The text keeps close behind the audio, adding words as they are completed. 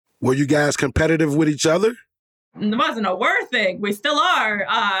Were you guys competitive with each other? It wasn't a word thing. We still are.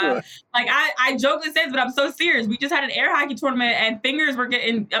 I jokingly say this, but I'm so serious. We just had an air hockey tournament and fingers were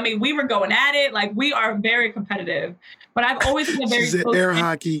we were going at it. Like, we are very competitive. But I've always been a very... She said air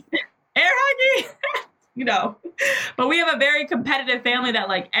hockey. Air hockey? But we have a very competitive family that,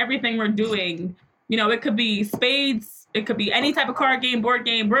 like, everything we're doing, it could be spades, it could be any type of card game, board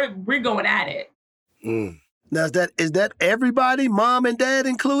game, we're going at it. Mm. Now, is that everybody, mom and dad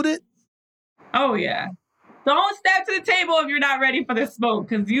included? Oh, yeah. Don't step to the table if you're not ready for the smoke,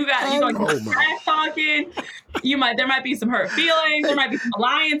 because you're going to get trash talking. There might be some hurt feelings. There might be some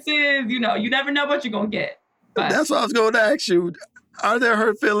alliances. You never know what you're going to get. But that's what I was going to ask you. Are there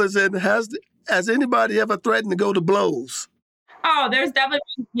hurt feelings, and has anybody ever threatened to go to blows? Oh, there's definitely,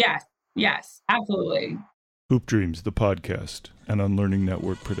 yes, absolutely. Hoop Dreams, the podcast, an Unlearning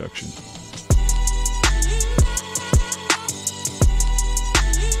Network production.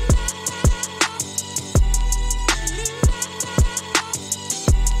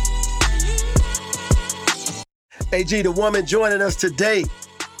 Agee, the woman joining us today,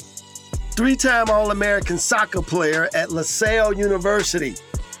 3-time All-American soccer player at LaSalle University,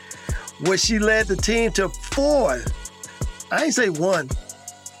 where she led the team to 4. I ain't say 1.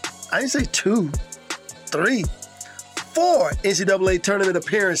 I ain't say 2, 3, 4 NCAA tournament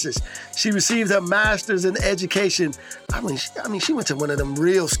appearances. She received her master's in education. I mean, she went to one of them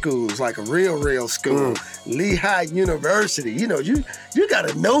real schools, like a real school, Lehigh University. You got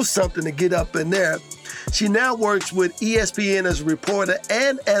to know something to get up in there. She now works with ESPN as a reporter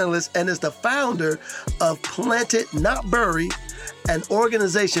and analyst, and is the founder of Planted Not Buried, an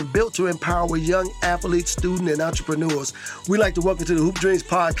organization built to empower young athletes, students, and entrepreneurs. We'd like to welcome to the Hoop Dreams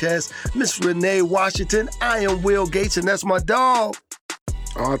podcast, Miss Renee Washington. I am Will Gates, and that's my dog,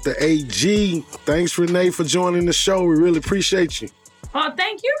 Arthur Agee. Thanks, Renee, for joining the show. We really appreciate you. Well,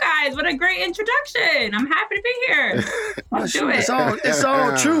 thank you guys. What a great introduction. I'm happy to be here. Let's do it. It's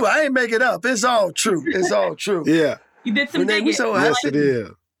all true. I ain't make it up. It's all true. It's all true. Yeah. You did some digging. Yes, it is.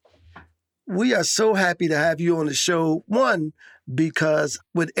 We are so happy to have you on the show. One, because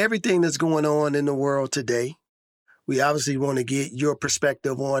with everything that's going on in the world today, we obviously want to get your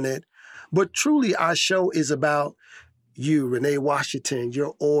perspective on it. But truly, our show is about you, Renee Washington,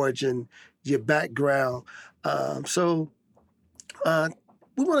 your origin, your background.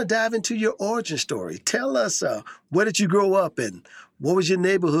 We want to dive into your origin story. Tell us, where did you grow up, and what was your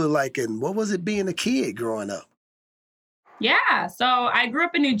neighborhood like, and what was it being a kid growing up? Yeah, so I grew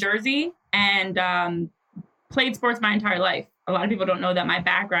up in New Jersey and played sports my entire life. A lot of people don't know that my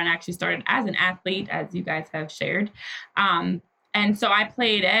background actually started as an athlete, as you guys have shared. And so I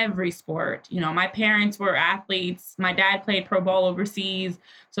played every sport. My parents were athletes. My dad played pro ball overseas.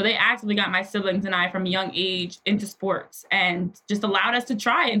 So they actively got my siblings and I from a young age into sports and just allowed us to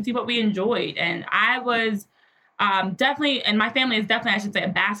try and see what we enjoyed. And I was definitely, and my family is definitely, I should say, a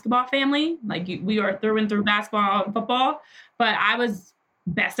basketball family. Like, we are through and through basketball and football, but I was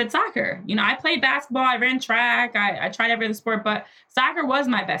best at soccer. I played basketball, I ran track, I tried every other sport, but soccer was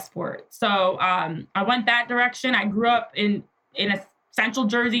my best sport. So I went that direction. I grew up in a Central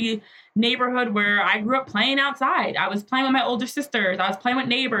Jersey neighborhood where I grew up playing outside. I was playing with my older sisters. I was playing with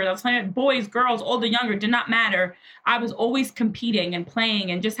neighbors. I was playing with boys, girls, older, younger, did not matter. I was always competing and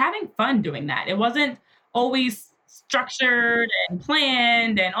playing and just having fun doing that. It wasn't always structured and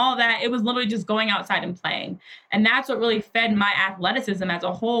planned and all that. It was literally just going outside and playing. And that's what really fed my athleticism as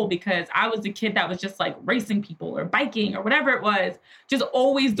a whole, because I was the kid that was just like racing people or biking or whatever it was, just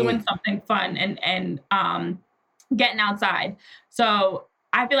always doing something fun and getting outside. So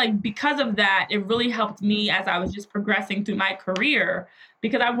I feel like because of that, it really helped me as I was just progressing through my career,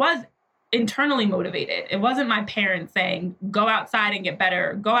 because I was internally motivated. It wasn't my parents saying, go outside and get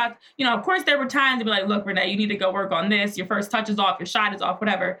better. Go out. Of course, there were times to be like, look, Renee, you need to go work on this. Your first touch is off. Your shot is off,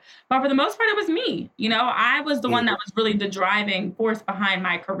 whatever. But for the most part, it was me. I was the one that was really the driving force behind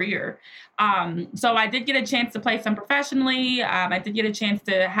my career. So I did get a chance to play some professionally. I did get a chance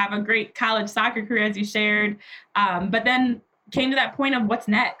to have a great college soccer career, as you shared. But then came to that point of what's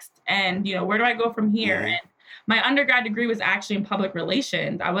next and, where do I go from here? And my undergrad degree was actually in public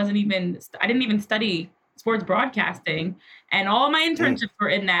relations. I didn't even study sports broadcasting, and all my internships were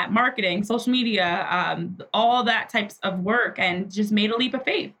in that: marketing, social media, all that types of work, and just made a leap of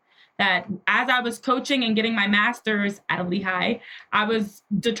faith that as I was coaching and getting my master's out of Lehigh, I was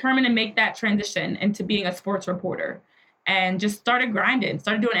determined to make that transition into being a sports reporter. And just started grinding,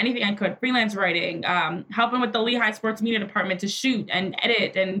 started doing anything I could, freelance writing, helping with the Lehigh Sports Media Department to shoot and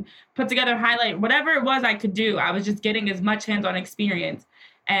edit and put together highlight, whatever it was I could do. I was just getting as much hands-on experience.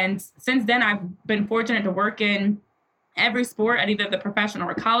 And since then, I've been fortunate to work in every sport at either the professional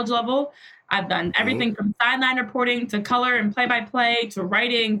or college level. I've done everything from sideline reporting to color and play-by-play to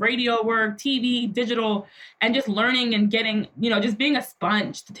writing, radio work, TV, digital, and just learning and getting, just being a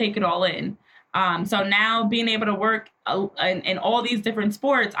sponge to take it all in. So now being able to work in all these different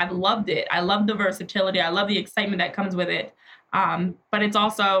sports, I've loved it. I love the versatility. I love the excitement that comes with it. But it's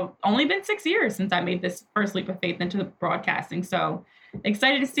also only been 6 years since I made this first leap of faith into broadcasting. So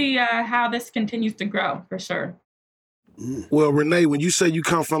excited to see how this continues to grow, for sure. Well, Renee, when you say you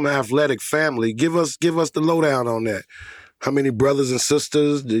come from an athletic family, give us the lowdown on that. How many brothers and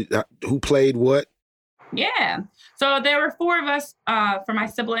sisters? Who played what? Yeah. So there were 4 of us for my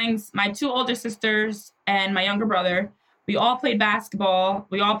siblings, my 2 older sisters and my younger brother. We all played basketball.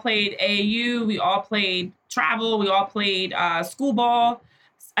 We all played AAU. We all played travel. We all played school ball.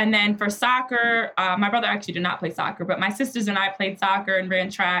 And then for soccer, my brother actually did not play soccer, but my sisters and I played soccer and ran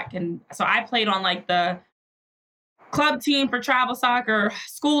track. And so I played on like the club team for travel soccer,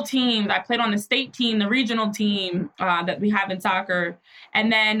 school teams. I played on the state team, the regional team that we have in soccer.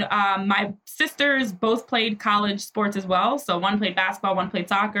 And then my sisters both played college sports as well. So one played basketball, one played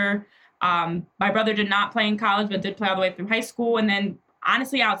soccer. My brother did not play in college, but did play all the way through high school. And then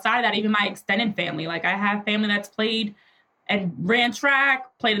honestly, outside of that, even my extended family, like I have family that's played and ran track,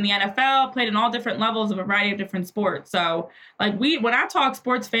 played in the NFL, played in all different levels of a variety of different sports. So like when I talk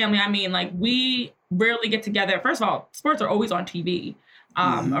sports family, I mean, like we rarely get together. First of all, sports are always on TV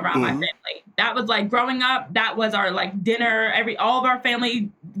around my family. That was like growing up, that was our like dinner. All of our family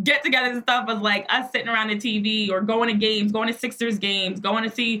get together and stuff was like us sitting around the TV or going to games, going to Sixers games, going to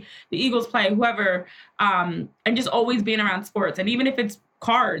see the Eagles play, whoever, and just always being around sports. And even if it's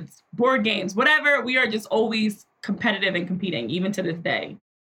cards, board games, whatever, we are just always competitive and competing, even to this day.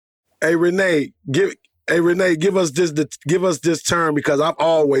 Hey, Renee, give us this term because I've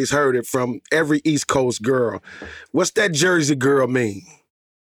always heard it from every East Coast girl. What's that Jersey girl mean?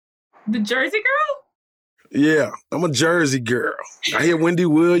 The Jersey girl? Yeah, I'm a Jersey girl. I hear Wendy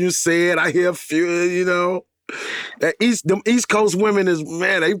Williams say it. I hear a few, them East Coast women is,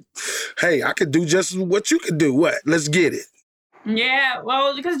 man, I could do just what you could do. What? Let's get it. Yeah,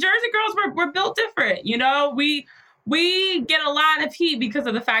 well, because Jersey girls were built different. We get a lot of heat because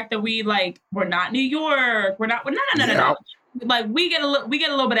of the fact that we're not New York. We're not. No. Like we get a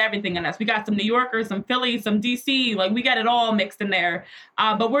little bit of everything in us. We got some New Yorkers, some Philly, some DC. Like we got it all mixed in there.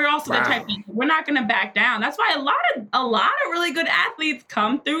 But we're also the type of, we're not going to back down. That's why a lot of really good athletes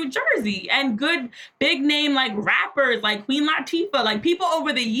come through Jersey, and good big name like rappers like Queen Latifah, like people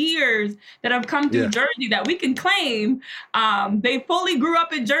over the years that have come through Jersey that we can claim they fully grew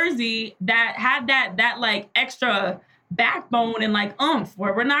up in Jersey, that had that like extra backbone and like oomph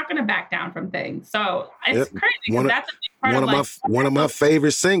where we're not going to back down from things. So it's crazy because that's a big part one of my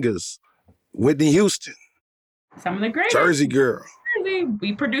favorite singers, Whitney Houston. Some of the great Jersey girl.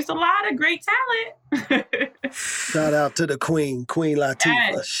 We produce a lot of great talent. Shout out to the Queen Latifah.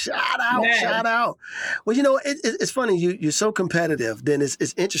 Yes. Shout out. Well, it's funny. You're so competitive. Then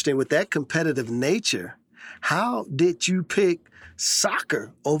it's interesting with that competitive nature. How did you pick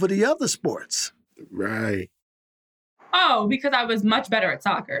soccer over the other sports? Right. Oh, because I was much better at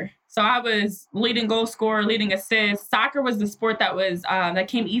soccer. So I was leading goal scorer, leading assists. Soccer was the sport that was that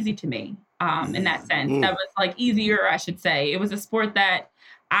came easy to me in that sense. That was like easier, I should say. It was a sport that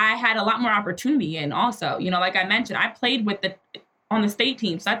I had a lot more opportunity in also. Like I mentioned, I played on the state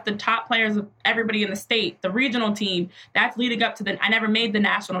team. So that's the top players of everybody in the state. The regional team, that's leading up to I never made the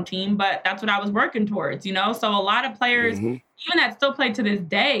national team, but that's what I was working towards, So a lot of players, even that still play to this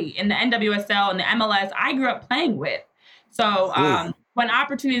day in the NWSL and the MLS, I grew up playing with. So when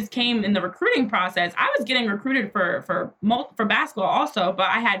opportunities came in the recruiting process, I was getting recruited for basketball also, but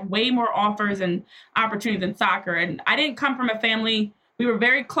I had way more offers and opportunities in soccer. And I didn't come from a family. We were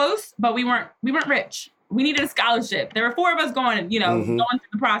very close, but we weren't rich. We needed a scholarship. There were 4 of us going through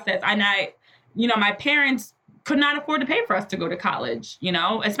the process. And my parents could not afford to pay for us to go to college,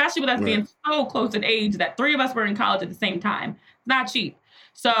 especially with us being so close in age that 3 of us were in college at the same time. It's not cheap.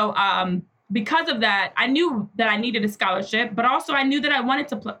 So, because of that, I knew that I needed a scholarship, but also I knew that I wanted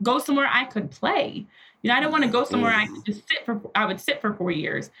to go somewhere I could play. I didn't want to go somewhere I could just sit for 4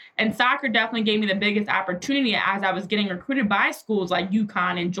 years. And soccer definitely gave me the biggest opportunity as I was getting recruited by schools like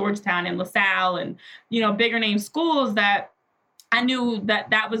UConn and Georgetown and LaSalle and, bigger name schools that I knew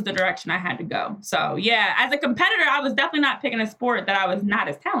that was the direction I had to go. So yeah, as a competitor, I was definitely not picking a sport that I was not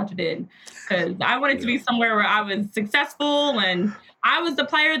as talented in, because I wanted to be somewhere where I was successful. And I was the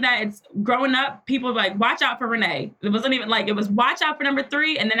player that it's growing up, people were like, watch out for Renee. It wasn't even like, it was watch out for number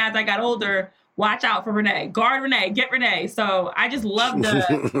 3. And then as I got older, watch out for Renee, guard Renee, get Renee. So I just love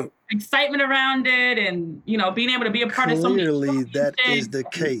the excitement around it, and being able to be a part of so many. Clearly, that is the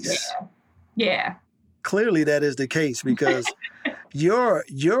case. Yeah. Clearly, that is the case because you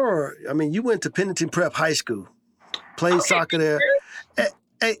went to Pennington Prep High School, played soccer there.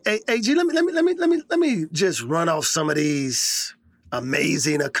 Hey, Agee, let me just run off some of these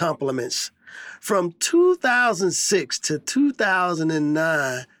amazing accomplishments. From 2006 to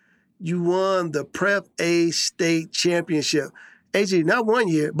 2009, you won the Prep A State Championship. Agee, not one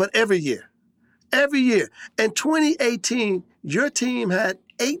year, but every year. Every year. In 2018, your team had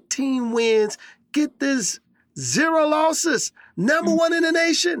 18 wins. Get this, 0 losses. Number one in the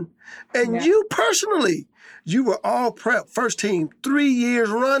nation. And you personally, you were all Prep first team 3 years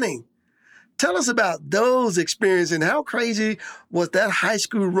running. Tell us about those experiences and how crazy was that high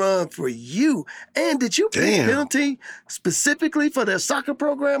school run for you? And did you pick Penalty specifically for their soccer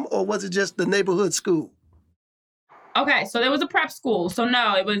program, or was it just the neighborhood school? Okay, so there was a prep school. So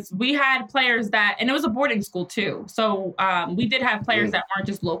no, we had players and it was a boarding school too. So we did have players that weren't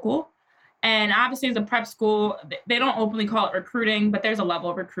just local. And obviously as a prep school, they don't openly call it recruiting, but there's a level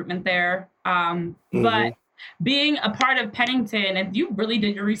of recruitment there. But being a part of Pennington, and you really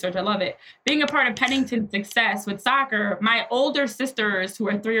did your research, I love it. Being a part of Pennington's success with soccer, my older sisters, who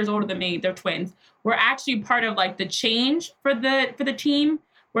are 3 years older than me, they're twins, were actually part of like the change for the team,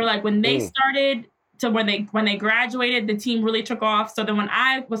 where like when they started to when they graduated, the team really took off. So then when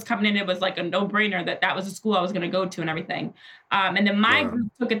I was coming in, it was like a no-brainer that was the school I was going to go to and everything. And then my group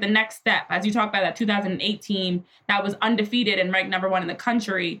took it the next step. As you talk about that 2008 team that was undefeated and ranked number 1 in the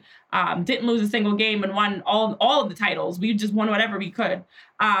country, didn't lose a single game and won all of the titles. We just won whatever we could.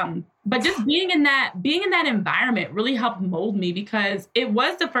 But just being in that environment really helped mold me, because it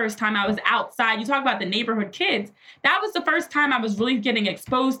was the first time I was outside. You talk about the neighborhood kids. That was the first time I was really getting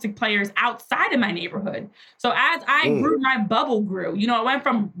exposed to players outside of my neighborhood. So as I grew, my bubble grew. I went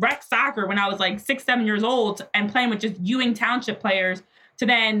from rec soccer when I was like 6, 7 years old and playing with just Ewing Township players, to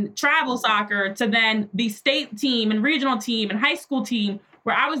then travel soccer, to then the state team and regional team and high school team,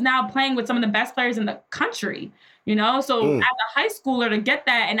 where I was now playing with some of the best players in the country. So as a high schooler to get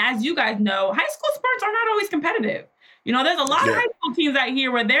that, and as you guys know, high school sports are not always competitive. There's a lot of high school teams out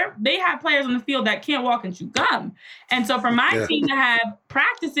here where they have players on the field that can't walk and chew gum. And so for my team to have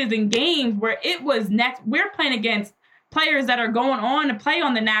practices and games where it was we're playing against players that are going on to play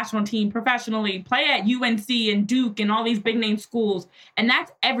on the national team professionally, play at UNC and Duke and all these big name schools. And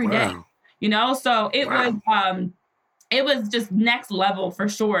that's every day, so it was just next level for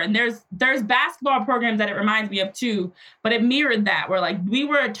sure. And there's basketball programs that it reminds me of too, but it mirrored that, where like we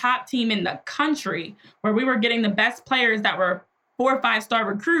were a top team in the country, where we were getting the best players that were 4 or 5 star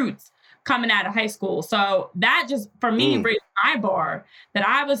recruits coming out of high school. So that just, for me, raised my bar, that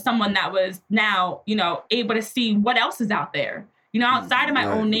I was someone that was now, able to see what else is out there. Outside of my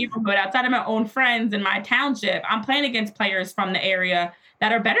own neighborhood, outside of my own friends in my township, I'm playing against players from the area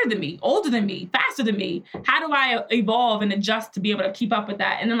that are better than me, older than me, faster than me. How do I evolve and adjust to be able to keep up with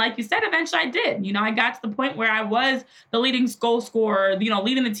that? And then, like you said, eventually I did. I got to the point where I was the leading goal scorer,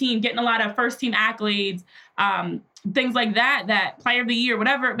 leading the team, getting a lot of first team accolades, things like that player of the year,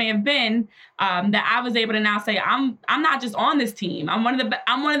 whatever it may have been, that I was able to now say, I'm not just on this team. I'm one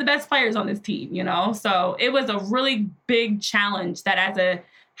of the best players on this team, So it was a really big challenge that as a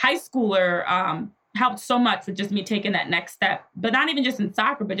high schooler, helped so much with just me taking that next step, but not even just in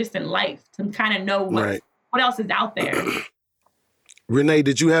soccer, but just in life, to kind of know what else is out there. Renee,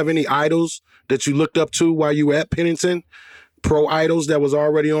 did you have any idols that you looked up to while you were at Pennington? Pro idols that was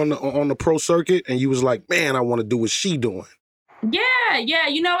already on the pro circuit, and you was like, man, I want to do what she doing? Yeah.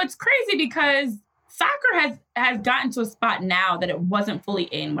 It's crazy because soccer has gotten to a spot now that it wasn't fully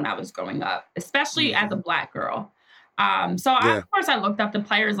in when I was growing up, especially as a Black girl. Of course, I looked up to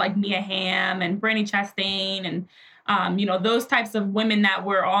players like Mia Hamm and Brandy Chastain and, those types of women that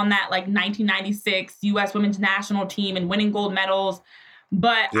were on that like 1996 U.S. women's national team and winning gold medals.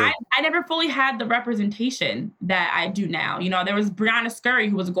 But I never fully had the representation that I do now. There was Brianna Scurry,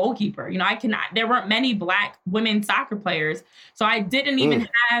 who was a goalkeeper. There weren't many Black women soccer players. So I didn't even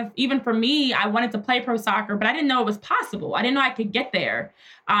have, even for me, I wanted to play pro soccer, but I didn't know it was possible. I didn't know I could get there.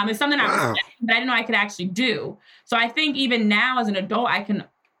 It's something I was getting, but I didn't know I could actually do. So I think even now as an adult, I can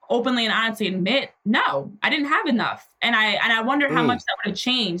openly and honestly admit, no, I didn't have enough. And I wonder how much that would have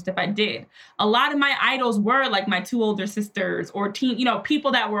changed if I did. A lot of my idols were like my 2 older sisters or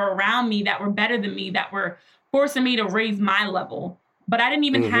people that were around me that were better than me, that were forcing me to raise my level. but I didn't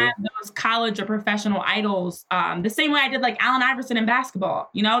even have those college or professional idols. The same way I did like Allen Iverson in basketball.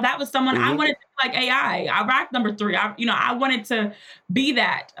 You know, that was someone I wanted to be like AI. I rocked number 3. I wanted to be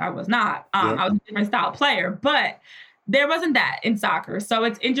that. I was not. I was a different style player, but there wasn't that in soccer. So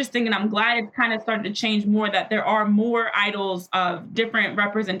it's interesting, and I'm glad it's kind of started to change more, that there are more idols of different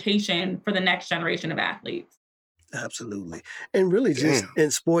representation for the next generation of athletes. Absolutely. And really just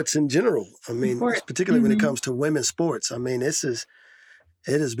in sports in general. I mean, particularly when it comes to women's sports. I mean, it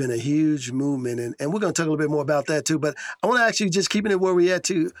has been a huge movement. And we're going to talk a little bit more about that too. But I want to ask you, just keeping it where we at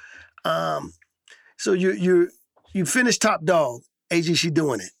too. So you finished Top Dog. Agee, she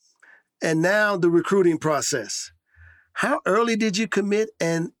doing it. And now the recruiting process. How early did you commit,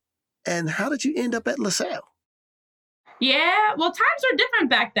 and how did you end up at LaSalle? Yeah, well, times were different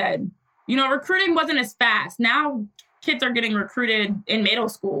back then. You know, recruiting wasn't as fast. Now kids are getting recruited in middle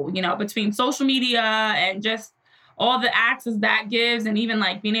school, you know, between social media and just all the access that gives, and even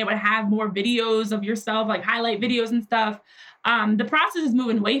like being able to have more videos of yourself, like highlight videos and stuff. The process is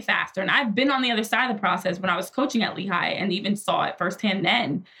moving way faster. And I've been on the other side of the process when I was coaching at Lehigh and even saw it firsthand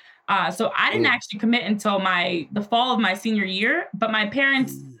then. So I didn't actually commit until the fall of my senior year, but my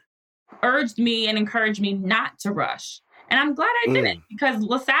parents urged me and encouraged me not to rush. And I'm glad I didn't, because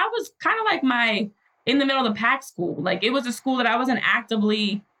LaSalle was kind of like my in the middle of the pack school. Like, it was a school that I wasn't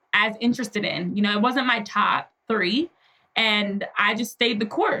actively as interested in. You know, it wasn't my top 3. And I just stayed the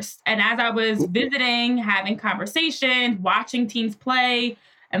course. And as I was visiting, having conversations, watching teams play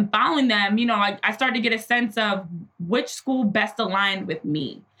and following them, you know, I started to get a sense of which school best aligned with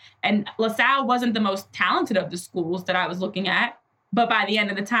me. And LaSalle wasn't the most talented of the schools that I was looking at. But by the end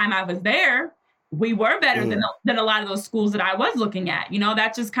of the time I was there, we were better than a lot of those schools that I was looking at. You know,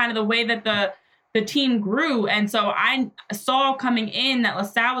 that's just kind of the way that the team grew. And so I saw coming in that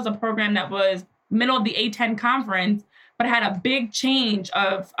LaSalle was a program that was middle of the A-10 conference, but had a big change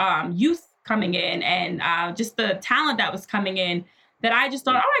of youth coming in and just the talent that was coming in, that I just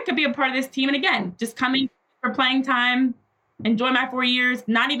thought, I could be a part of this team. And again, just coming for playing time, enjoy my 4 years,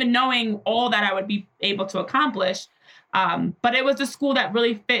 not even knowing all that I would be able to accomplish. But it was the school that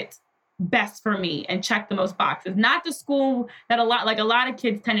really fit best for me and checked the most boxes. Not the school that a lot of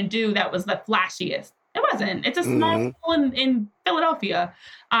kids tend to do that was the flashiest. It wasn't. It's a small school in Philadelphia.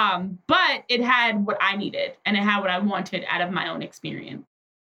 But it had what I needed, and it had what I wanted out of my own experience.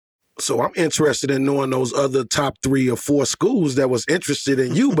 So I'm interested in knowing those other top 3 or 4 schools that was interested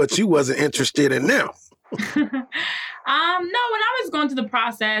in you, but you wasn't interested in them. No, when I was going through the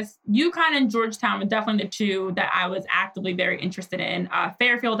process, UConn and Georgetown were definitely the 2 that I was actively very interested in.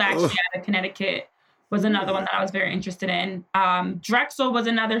 Fairfield, actually, out of Connecticut, was another one that I was very interested in. Drexel was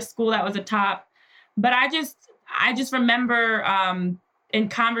another school that was a top. But I just remember in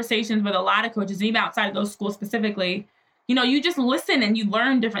conversations with a lot of coaches, even outside of those schools specifically, you know, you just listen and you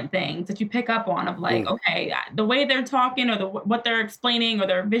learn different things that you pick up on of like, okay, the way they're talking or what they're explaining or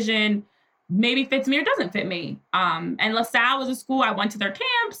their vision maybe fits me or doesn't fit me. And LaSalle was a school, I went to their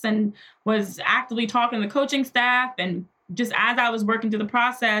camps and was actively talking to the coaching staff. And just as I was working through the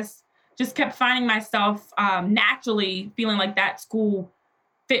process, just kept finding myself naturally feeling like that school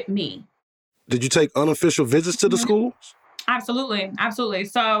fit me. Did you take unofficial visits to the schools? Absolutely. Absolutely.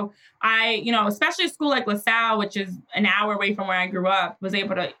 So I, you know, especially a school like LaSalle, which is an hour away from where I grew up, was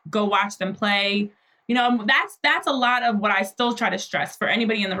able to go watch them play. You know, that's a lot of what I still try to stress for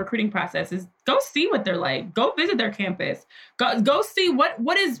anybody in the recruiting process is go see what they're like. Go visit their campus. Go see what's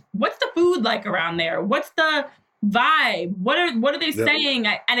the food like around there? What's the vibe? What are they saying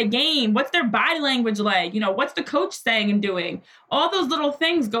at a game? What's their body language like? You know, what's the coach saying and doing? All those little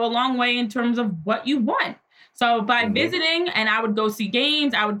things go a long way in terms of what you want. So by visiting, and I would go see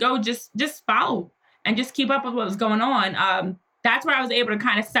games, I would go just follow and just keep up with what was going on. That's where I was able to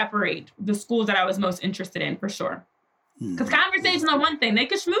kind of separate the schools that I was most interested in, for sure. Because conversations are one thing, they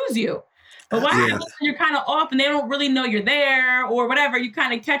could schmooze you. But what happens when you're kind of off and they don't really know you're there or whatever, you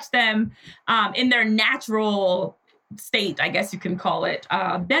kind of catch them in their natural state, I guess you can call it.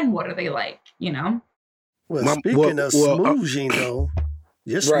 Then what are they like, you know? Well, speaking of smooshing, though,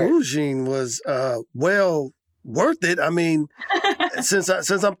 your smooshing was well worth it. I mean, since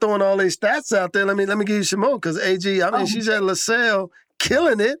I'm throwing all these stats out there, let me give you some more. Because Agee, I mean, she's at LaSalle,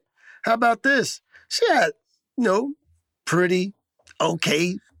 killing it. How about this? She had, you know, pretty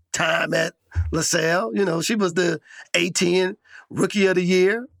okay time at LaSalle. You know, she was the A-10 Rookie of the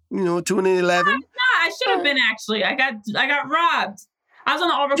Year. You know, 2011. No, I should have been actually. I got robbed. I was on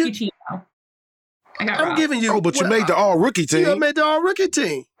the all-rookie team though. I'm giving you. But you made the all-rookie team. You made the all-rookie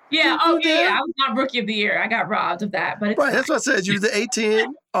team. Yeah. Yeah. I was not Rookie of the Year. I got robbed of that. But it's right. That's what I said. You were the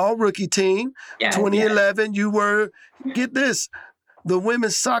A-10 all-rookie team. Yeah, 2011. You were. Get this. the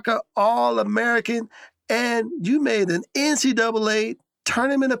women's soccer All-American, and you made an NCAA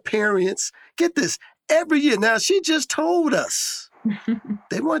tournament appearance. Get this, every year. Now, she just told us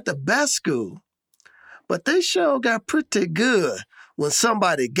they weren't the best school, but they sure got pretty good when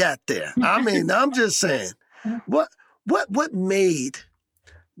somebody got there. I mean, I'm just saying, what made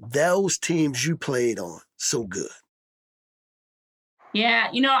those teams you played on so good? Yeah,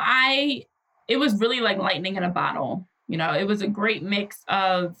 it was really like lightning in a bottle. It was a great mix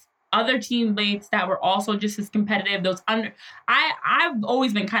of other teammates that were also just as competitive. I've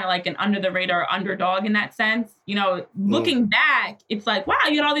always been kind of like an under the radar underdog in that sense. Looking back, it's like, wow,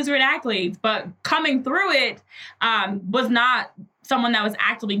 you had all these great accolades, but coming through it was not someone that was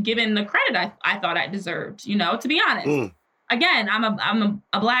actually given the credit I thought I deserved, to be honest. Again, I'm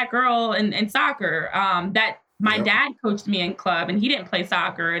a Black girl in soccer that my dad coached me in club, and he didn't play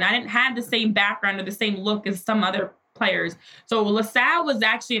soccer, and I didn't have the same background or the same look as some other players. So LaSalle was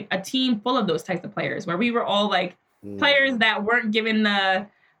actually a team full of those types of players, where we were all like players that weren't given the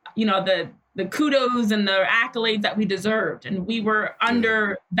kudos and the accolades that we deserved. And we were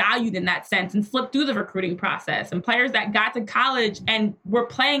undervalued in that sense and slipped through the recruiting process. And players that got to college and were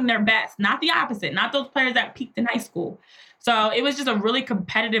playing their best, not the opposite, not those players that peaked in high school. So it was just a really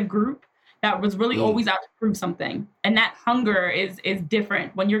competitive group that was really always out to prove something. And that hunger is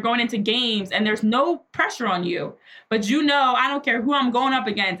different when you're going into games and there's no pressure on you. But I don't care who I'm going up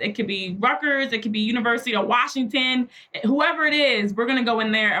against. It could be Rutgers, it could be University of Washington, whoever it is, we're gonna go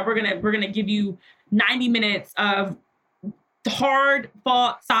in there and we're gonna give you 90 minutes of hard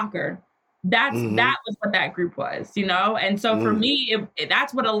fought soccer. That was what that group was, And so for me,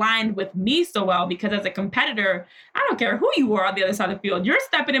 that's what aligned with me so well, because as a competitor, I don't care who you are on the other side of the field. You're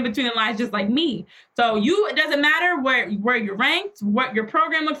stepping in between the lines just like me. So it doesn't matter where you're ranked, what your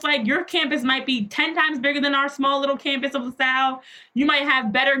program looks like. Your campus might be 10 times bigger than our small little campus of LaSalle. You might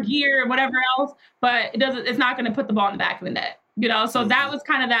have better gear or whatever else, but it's not going to put the ball in the back of the net, So that was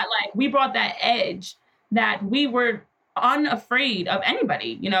kind of that, like, we brought that edge that we were unafraid of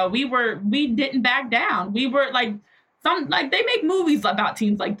anybody. We didn't back down. We were like they make movies about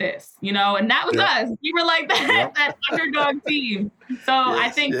teams like this, and that was us. We were like that underdog team. So I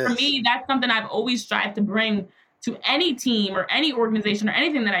think for me, that's something I've always strived to bring to any team or any organization or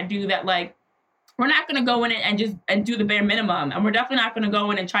anything that I do, that like, we're not going to go in and do the bare minimum. And we're definitely not going to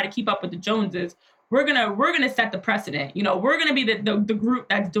go in and try to keep up with the Joneses. We're gonna set the precedent. We're gonna be the group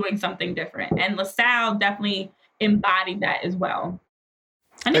that's doing something different. And LaSalle definitely embodied that as well.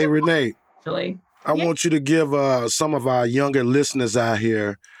 Hey, Renee, actually, I want you to give some of our younger listeners out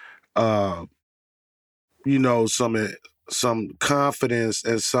here, some confidence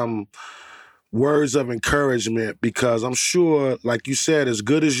and some words of encouragement, because I'm sure, like you said, as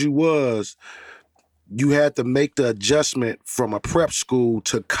good as you was, you had to make the adjustment from a prep school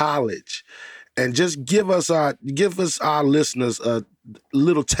to college. And just give us our listeners a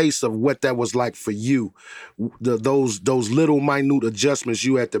little taste of what that was like for you, those little minute adjustments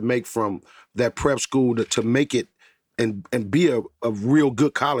you had to make from that prep school to make it and be a real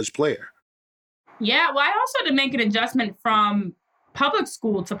good college player. Yeah, well, I also had to make an adjustment from public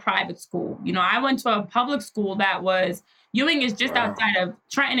school to private school. I went to a public school that was, Ewing is just outside of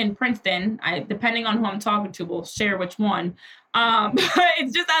Trenton and Princeton. Depending on who I'm talking to, we'll share which one.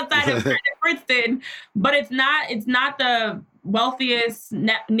 It's just outside of Princeton, but it's not the wealthiest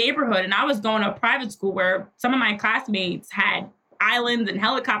neighborhood. And I was going to a private school where some of my classmates had islands and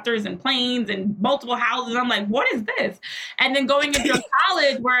helicopters and planes and multiple houses. I'm like, what is this? And then going into a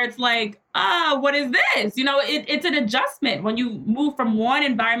college where it's like, what is this? It's an adjustment when you move from one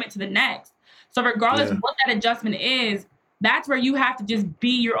environment to the next. So regardless of what that adjustment is, that's where you have to just be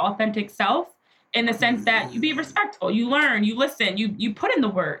your authentic self, in the sense that you be respectful, you learn, you listen, you put in the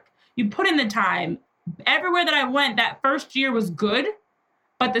work, you put in the time. Everywhere that I went, that first year was good,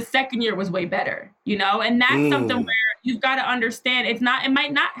 but the second year was way better, and that's something where you've got to understand it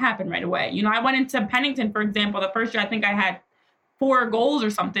might not happen right away. I went into Pennington, for example, the first year, I think I had 4 goals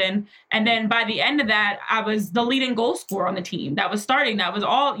or something. And then by the end of that, I was the leading goal scorer on the team that was starting. That was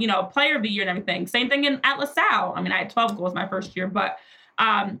all, player of the year and everything. Same thing at LaSalle. I mean, I had 12 goals my first year, but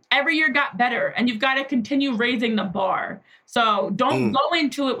every year got better, and you've got to continue raising the bar. So don't go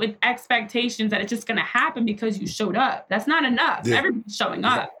into it with expectations that it's just going to happen because you showed up. That's not enough. Everybody's showing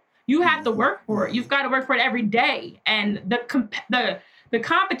up. You have to work for it. You've got to work for it every day. And the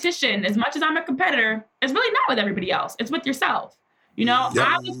competition, as much as I'm a competitor, is really not with everybody else. It's with yourself.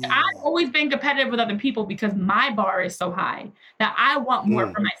 I've always been competitive with other people because my bar is so high that I want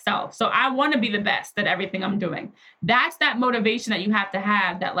more for myself. So I want to be the best at everything I'm doing. That's that motivation that you have to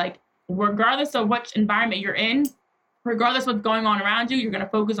have, that like, regardless of which environment you're in, regardless of what's going on around you, you're going to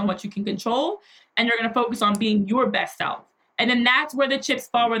focus on what you can control, and you're going to focus on being your best self. And then that's where the chips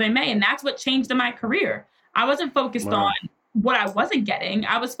fall where they may. And that's what changed in my career. I wasn't focused on what I wasn't getting.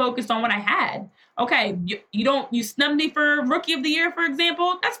 I was focused on what I had. Okay, you snubbed me for Rookie of the Year, for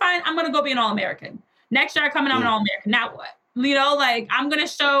example. That's fine. I'm going to go be an All-American. Next year I come in, I'm an All-American. Now what? You know, like I'm going to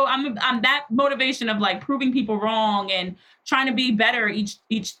show, I'm that motivation of like proving people wrong and trying to be better each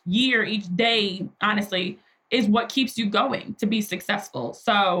year, each day, honestly, is what keeps you going to be successful.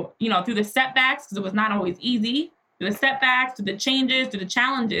 So, you know, through the setbacks, because it was not always easy, through the setbacks, through the changes, through the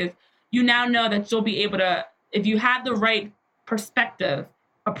challenges, you now know that you'll be able to, if you have the right perspective,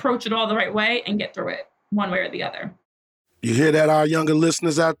 approach it all the right way and get through it one way or the other. You hear that, our younger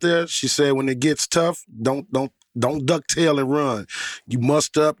listeners out there? She said when it gets tough, don't duck tail and run. You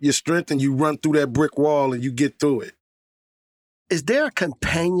muster up your strength and you run through that brick wall and you get through it. Is there a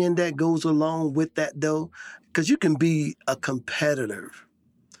companion that goes along with that though? Because you can be a competitor,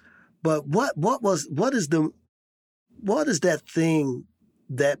 but what is that thing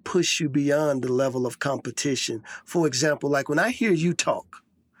that pushed you beyond the level of competition? For example, like when I hear you talk,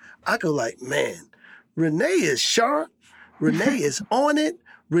 I go like, man, Renee is sharp. Renee is on it.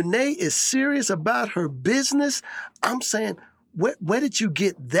 Renee is serious about her business. I'm saying, where did you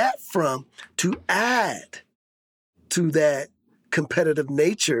get that from to add to that competitive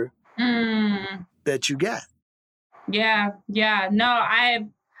nature that you got? Yeah. No, I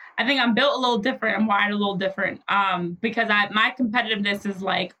think I'm built a little different. I'm wired a little different because my competitiveness is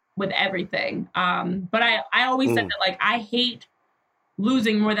like with everything. But I always said that like I hate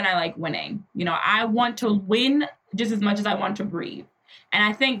losing more than I like winning. You know, I want to win just as much as I want to breathe. And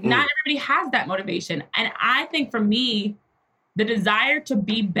I think not everybody has that motivation. And I think for me, the desire to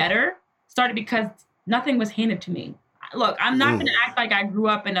be better started because nothing was handed to me. Look, I'm not going to act like I grew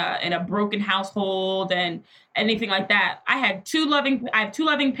up in a broken household and anything like that. I have two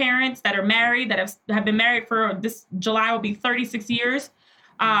loving parents that are married, that have been married for this July will be 36 years.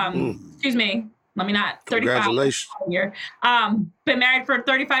 Excuse me. Let me not 35 Congratulations. Year. Been married for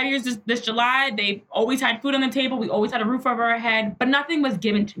 35 years this July. They always had food on the table. We always had a roof over our head, but nothing was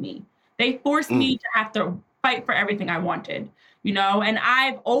given to me. They forced me to have to fight for everything I wanted, you know, and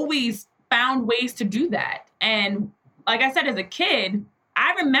I've always found ways to do that. And like I said, as a kid,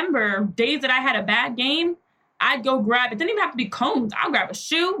 I remember days that I had a bad game, I'd go grab, it didn't even have to be cones. I'll grab a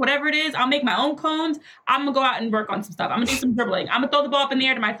shoe, whatever it is. I'll make my own cones. I'm going to go out and work on some stuff. I'm going to do some dribbling. I'm going to throw the ball up in the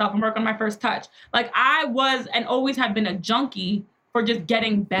air to myself and work on my first touch. Like I was and always have been a junkie for just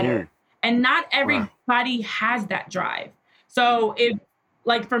getting better. And not everybody has that drive. So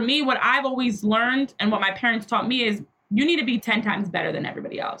like for me, what I've always learned and what my parents taught me is you need to be 10 times better than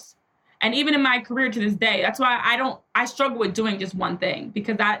everybody else. And even in my career to this day, that's why I struggle with doing just one thing,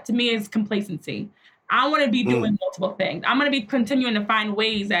 because that to me is complacency. I want to be doing multiple things. I'm going to be continuing to find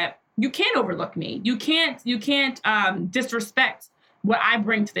ways that you can't overlook me. You can't disrespect what I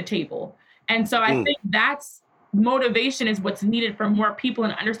bring to the table. And so I think that's motivation is what's needed for more people,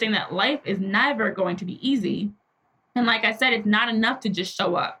 and understand that life is never going to be easy. And like I said, it's not enough to just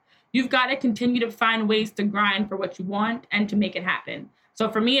show up. You've got to continue to find ways to grind for what you want and to make it happen. So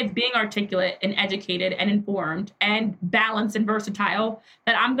for me, it's being articulate and educated and informed and balanced and versatile,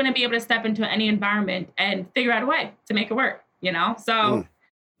 that I'm going to be able to step into any environment and figure out a way to make it work, you know? So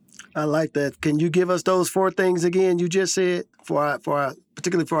I like that. Can you give us those 4 things again you just said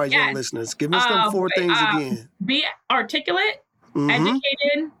particularly for our young listeners? Give us them 4 things again. Be articulate,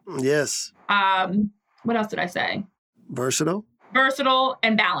 educated. Yes. What else did I say? Versatile,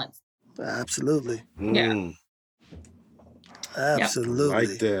 and balanced. Absolutely. Yeah. Absolutely.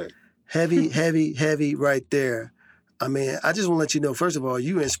 Like that. Heavy right there. I mean, I just want to let you know, first of all,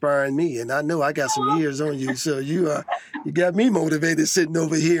 you inspiring me, and I know I got some years on you, so you got me motivated sitting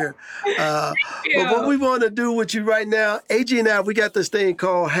over here. But what we want to do with you right now, Agee and I, we got this thing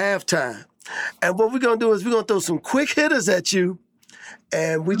called halftime. And what we're going to do is we're going to throw some quick hitters at you,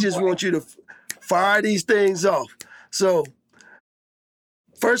 and we just want you to fire these things off. So,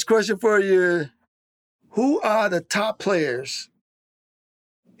 first question for you. Who are the top players,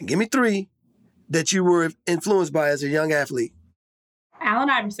 and give me 3, that you were influenced by as a young athlete? Allen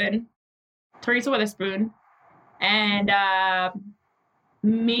Iverson, Teresa Witherspoon, and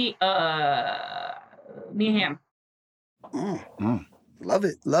Mia Hamm. Love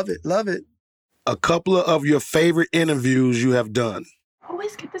it. A couple of your favorite interviews you have done. I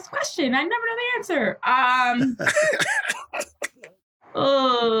always get this question. I never know the answer. I would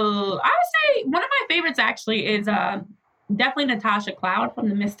say one of my favorites actually is definitely Natasha Cloud from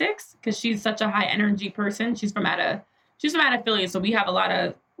the Mystics, because she's such a high energy person. She's from out of Philly, so we have a lot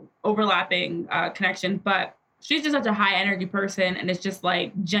of overlapping connections. But she's just such a high energy person, and it's just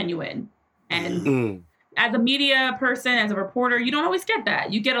like genuine. And as a media person, as a reporter, you don't always get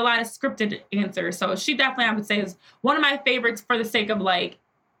that. You get a lot of scripted answers. So she definitely, I would say, is one of my favorites for the sake of like,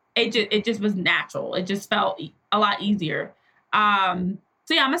 it just was natural. It just felt a lot easier. So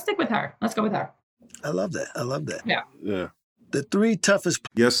yeah, I'm gonna stick with her. Let's go with her. I love that. Yeah. The 3 toughest.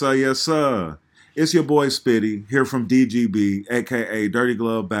 Yes, sir. Yes, sir. It's your boy Spitty here from DGB, a.k.a. Dirty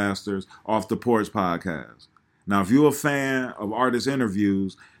Glove Bastards, Off the Porch Podcast. Now, if you're a fan of artist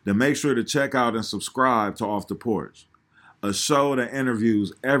interviews, then make sure to check out and subscribe to Off the Porch, a show that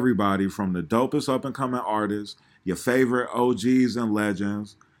interviews everybody from the dopest up-and-coming artists, your favorite OGs and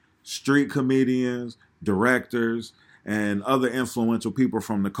legends, street comedians, directors, and other influential people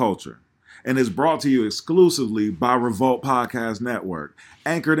from the culture. And is brought to you exclusively by Revolt Podcast Network,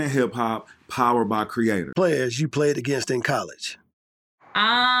 anchored in hip-hop, powered by creators. Players you played against in college.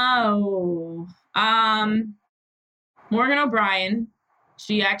 Morgan O'Brien.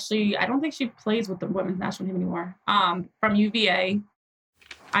 She actually, I don't think she plays with the women's national team anymore. From UVA.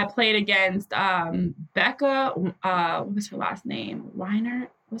 I played against Becca, what was her last name? Weiner?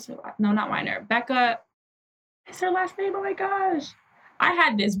 No, not Weiner. Becca, what's her last name? Oh my gosh. I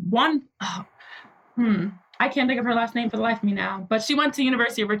had this one, I can't think of her last name for the life of me now, but she went to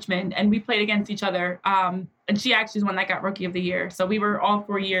University of Richmond and we played against each other. And she actually is one that got Rookie of the Year. So we were all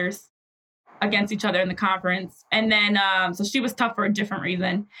 4 years against each other in the conference. And then, so she was tough for a different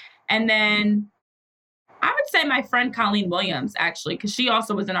reason. And then I would say my friend Colleen Williams, actually, because she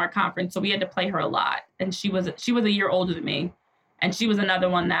also was in our conference. So we had to play her a lot. And she was a year older than me. And she was another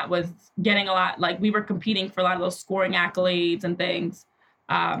one that was getting a lot, like we were competing for a lot of those scoring accolades and things.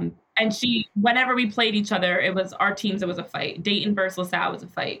 And whenever we played each other, it was our teams, it was a fight. Dayton versus LaSalle was a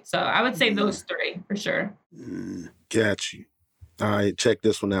fight. So I would say those 3 for sure. Got you. All right, check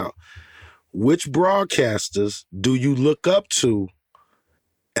this one out. Which broadcasters do you look up to?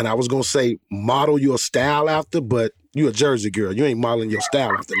 And I was going to say model your style after, but you a Jersey girl. You ain't modeling your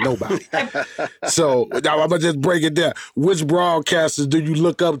style after nobody. So I'm going to just break it down. Which broadcasters do you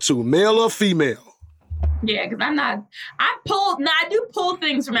look up to, male or female? Yeah, because I do pull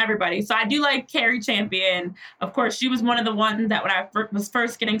things from everybody. So I do like Carrie Champion. Of course, she was one of the ones that when I was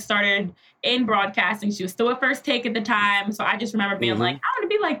first getting started in broadcasting, she was still a First Take at the time. So I just remember being like, I want to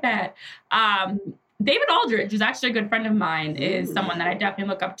be like that. David Aldridge, who's actually a good friend of mine, is someone that I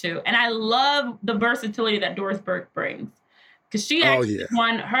definitely look up to. And I love the versatility that Doris Burke brings. Because she actually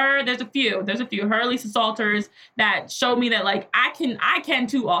won her, there's a few, her, Lisa Salters, that showed me that like I can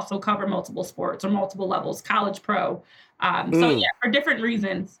too also cover multiple sports or multiple levels, college, pro. So yeah, for different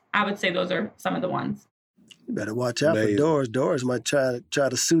reasons, I would say those are some of the ones. You better watch out for Doris. Doris might try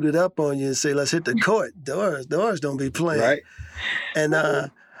to suit it up on you and say, let's hit the court. Doris don't be playing. Right. And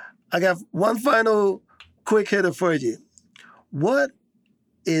I got one final quick hitter for you. What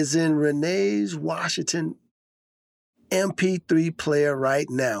is in Renee's Washington MP3 player right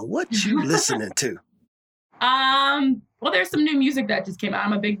now? What you listening to? Well, there's some new music that just came out.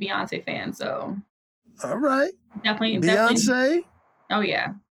 I'm a big Beyonce fan, so. All right. Definitely. Beyonce? Oh,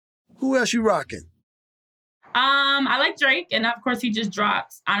 yeah. Who else you rocking? I like Drake, and of course he just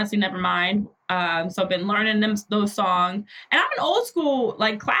dropped Honestly Nevermind. So I've been learning those songs. And I'm an old school,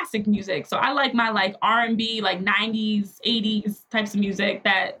 like classic music. So I like my like R&B, like 90s, 80s types of music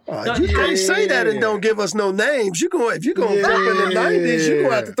that... you can't say that and don't give us no names. If you're going to jump in the 90s, you're going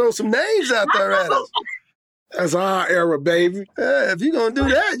to have to throw some names out there at us. That's our era, baby. Yeah, if you're going to do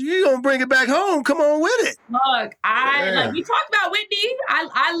that, you're going to bring it back home. Come on with it. Look, like we talked about Whitney.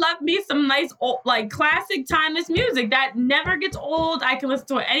 I love me some nice, old, like classic timeless music that never gets old. I can listen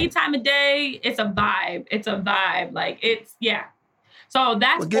to it any time of day. It's a vibe. Like it's, yeah. So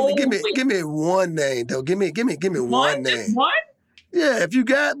that's give me one name though. Give me one name. One? Yeah, if you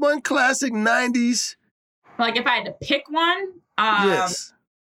got one classic 90s. Like if I had to pick one. Yes.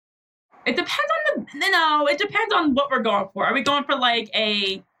 It depends on what we're going for. Are we going for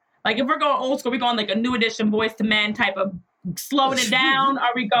if we're going old school, are we going like a New Edition Boys to Men type of slowing it down?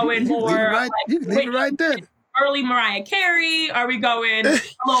 Are we going more leave it right there. Early Mariah Carey? Are we going a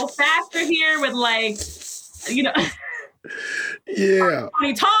little faster here with yeah.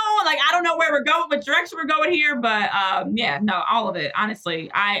 Tony Tone? Like, I don't know where we're going, what direction we're going here, but all of it. Honestly,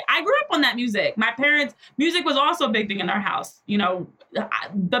 I grew up on that music. My parents' music was also a big thing in our house. You know,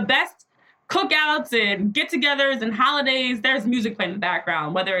 the best cookouts and get-togethers and holidays, there's music playing in the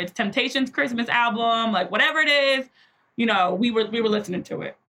background, whether it's Temptations' Christmas album, like whatever it is, you know, we were listening to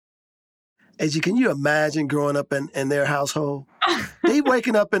it. Agee, can you imagine growing up in their household? They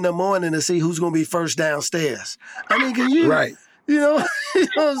waking up in the morning to see who's going to be first downstairs. I mean, can you? Right. You know, you know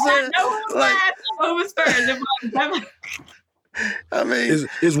what I'm saying? No one was Like, last, no one was first. It was definitely- I mean,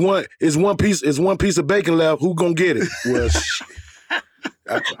 Is one piece of bacon left? Who gonna get it? Well,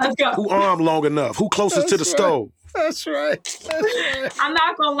 Let's go. who armed long enough? Who closest to the That's right. stove? that's right. I'm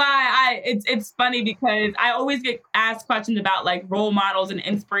not gonna lie. It's funny because I always get asked questions about like role models and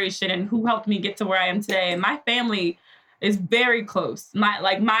inspiration and who helped me get to where I am today. And my family is very close.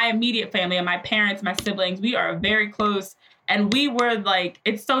 My immediate family and my parents, my siblings, we are very close. And we were like,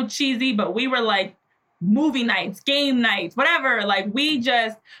 it's so cheesy, but we were like movie nights, game nights, whatever. Like we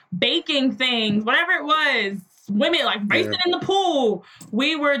just baking things, whatever it was. Women like racing in the pool.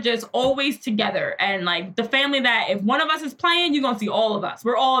 We were just always together. And like the family that if one of us is playing, you're going to see all of us.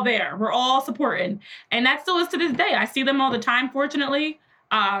 We're all there. We're all supporting. And that still is to this day. I see them all the time, fortunately.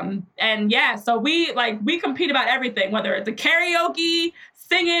 And yeah, so we compete about everything, whether it's a karaoke,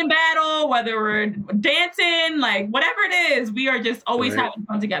 singing battle, whether we're dancing, like whatever it is, we are just always having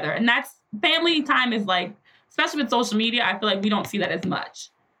fun together. And that's family time is like, especially with social media, I feel like we don't see that as much.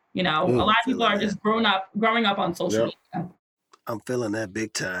 You know, a lot of people are just growing up on social media. I'm feeling that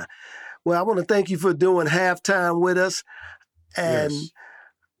big time. Well, I want to thank you for doing halftime with us. And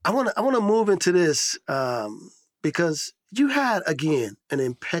I want to move into this because you had, again, an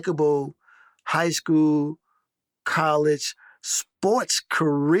impeccable high school, college, sports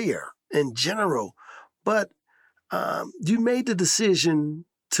career in general. But you made the decision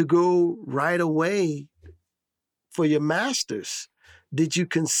to go right away for your master's. Did you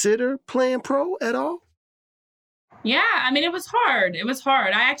consider playing pro at all? Yeah, I mean, it was hard.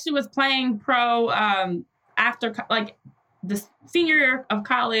 I actually was playing pro after like the senior year of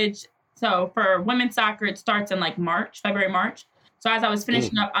college. So for women's soccer, it starts in like February, March. So as I was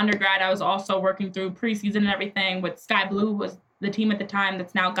finishing up undergrad, I was also working through preseason and everything with Sky Blue was the team at the time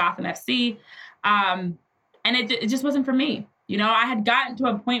that's now Gotham FC. And it just wasn't for me. You know, I had gotten to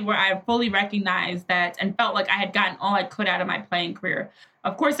a point where I fully recognized that and felt like I had gotten all I could out of my playing career.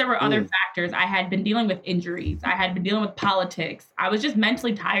 Of course, there were other factors. I had been dealing with injuries. I had been dealing with politics. I was just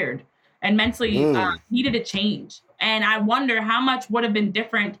mentally tired and mentally needed a change. And I wonder how much would have been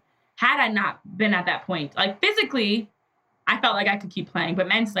different had I not been at that point. Like physically, I felt like I could keep playing, but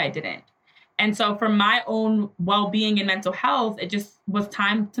mentally I didn't. And so for my own well-being and mental health, it just was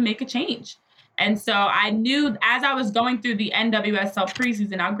time to make a change. And so I knew as I was going through the NWSL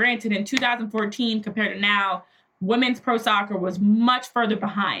preseason, now granted in 2014 compared to now, women's pro soccer was much further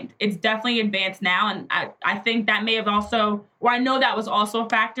behind. It's definitely advanced now. And I think that may have also, or I know that was also a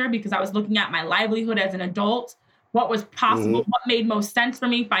factor because I was looking at my livelihood as an adult, what was possible, what made most sense for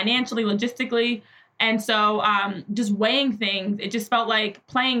me financially, logistically. And so just weighing things, it just felt like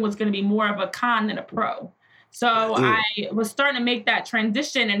playing was going to be more of a con than a pro. So I was starting to make that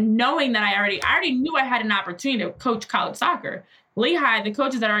transition and knowing that I already knew I had an opportunity to coach college soccer. Lehigh, the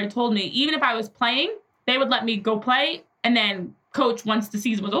coaches had already told me, even if I was playing, they would let me go play and then coach once the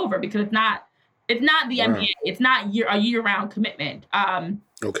season was over because it's not the NBA. It's not a year-round commitment.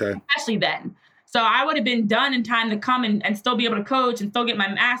 Especially then. So I would have been done in time to come and still be able to coach and still get my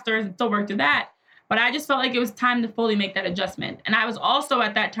master's and still work through that. But I just felt like it was time to fully make that adjustment. And I was also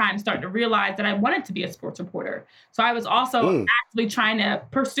at that time starting to realize that I wanted to be a sports reporter. So I was also actively trying to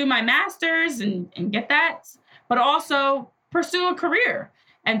pursue my master's and get that, but also pursue a career.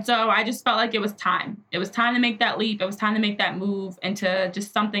 And so I just felt like it was time. It was time to make that leap. It was time to make that move into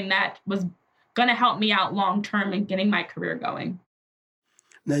just something that was going to help me out long term in getting my career going.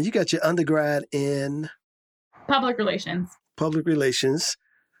 Now, you got your undergrad in? Public relations.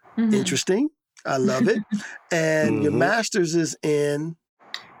 Interesting. I love it. And your master's is in?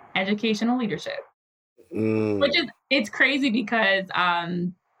 Educational leadership. Which is, it's crazy because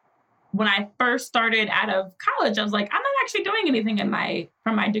when I first started out of college, I was like, I'm not actually doing anything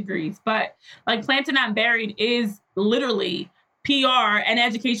from my degrees. But like Planted Not Buried is literally PR and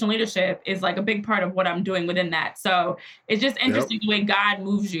educational leadership is like a big part of what I'm doing within that. So it's just interesting the way God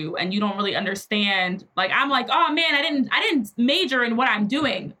moves you and you don't really understand. Like, I'm like, oh man, I didn't major in what I'm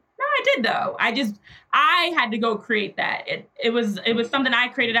doing. No, I did though. I had to go create that. It was something I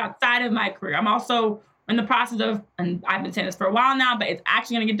created outside of my career. I'm also in the process of, and I've been saying this for a while now, but it's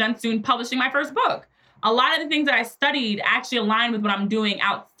actually going to get done soon, publishing my first book. A lot of the things that I studied actually align with what I'm doing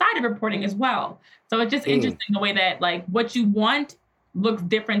outside of reporting as well. So it's just interesting the way that like what you want looks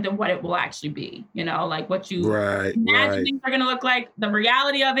different than what it will actually be. You know, like what you imagine things are going to look like. The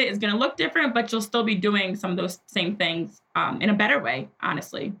reality of it is going to look different, but you'll still be doing some of those same things in a better way,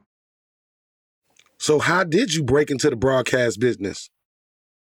 honestly. So how did you break into the broadcast business?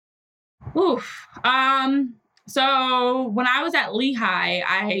 So when I was at Lehigh,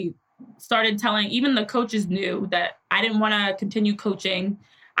 I started telling, even the coaches knew that I didn't want to continue coaching.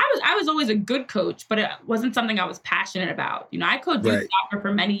 I was always a good coach, but it wasn't something I was passionate about. You know, I coached youth soccer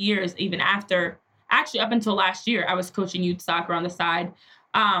for many years, even after, actually up until last year, I was coaching youth soccer on the side.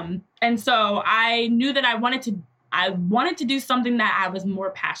 And so I knew that I wanted to do something that I was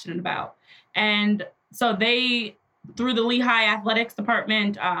more passionate about. And so they, through the Lehigh athletics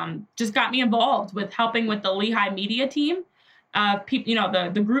department, just got me involved with helping with the Lehigh media team. People, you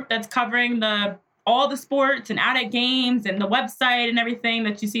know, the group that's covering all the sports and out at games and the website and everything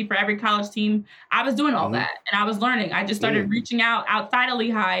that you see for every college team. I was doing all that, and I was learning. I just started reaching out outside of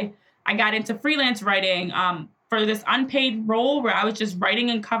Lehigh. I got into freelance writing for this unpaid role where I was just writing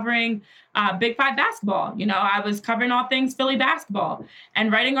and covering Big Five basketball. You know, I was covering all things Philly basketball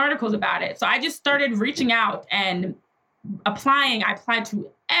and writing articles about it. So I just started reaching out and applying. I applied to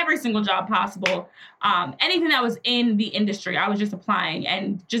every single job possible. Anything that was in the industry, I was just applying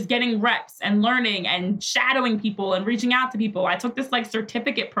and just getting reps and learning and shadowing people and reaching out to people. I took this like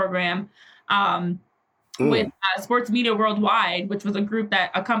certificate program with Sports Media Worldwide, which was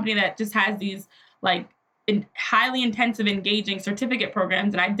a company that just has these like highly intensive, engaging certificate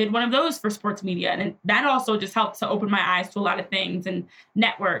programs. And I did one of those for sports media. And that also just helped to open my eyes to a lot of things and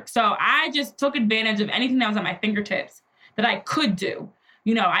network. So I just took advantage of anything that was at my fingertips that I could do.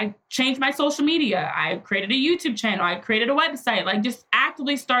 You know, I changed my social media. I created a YouTube channel. I created a website, like just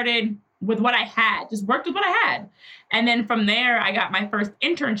actively started with what I had, just worked with what I had. And then from there, I got my first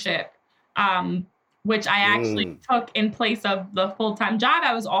internship, which I actually took in place of the full-time job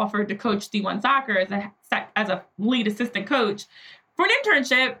I was offered to coach D1 soccer as a lead assistant coach for an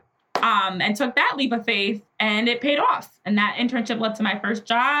internship, and took that leap of faith, and it paid off. And that internship led to my first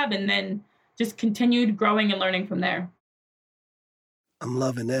job, and then just continued growing and learning from there. I'm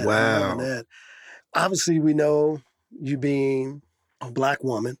loving that. Wow. I'm loving that. Obviously, we know you being a Black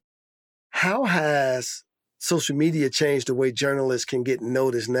woman. How has social media changed the way journalists can get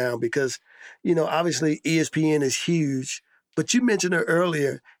noticed now? Because, you know, obviously ESPN is huge, but you mentioned her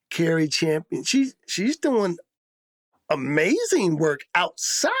earlier, Carrie Champion. She's doing amazing work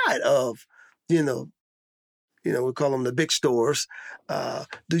outside of, we call them the big stores.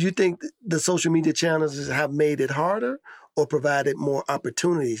 Do you think the social media channels have made it harder or provided more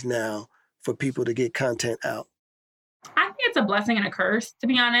opportunities now for people to get content out? I think it's a blessing and a curse, to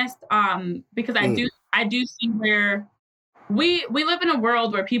be honest, because I do see where we live in a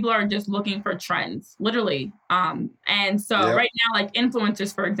world where people are just looking for trends, literally. And so right now, like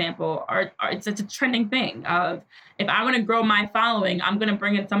influencers, for example, it's a trending thing of, if I want to grow my following, I'm going to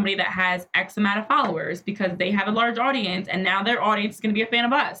bring in somebody that has X amount of followers because they have a large audience, and now their audience is going to be a fan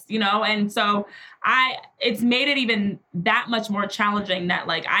of us, you know? And so it's made it even that much more challenging that,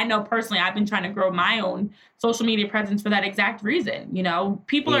 like, I know personally, I've been trying to grow my own social media presence for that exact reason. You know,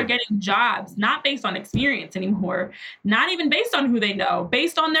 people are getting jobs not based on experience anymore, not even based on who they know,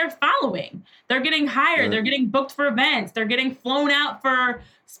 based on their following. They're getting hired, they're getting booked for events, they're getting flown out for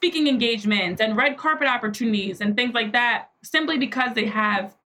speaking engagements and red carpet opportunities and things like that, simply because they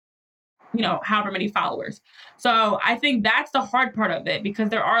have, however many followers. So I think that's the hard part of it, because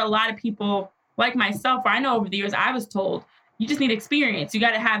there are a lot of people like myself, where I know over the years I was told, you just need experience. You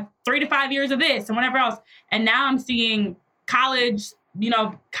got to have 3 to 5 years of this and whatever else. And now I'm seeing college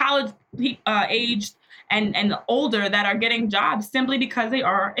aged and older that are getting jobs simply because they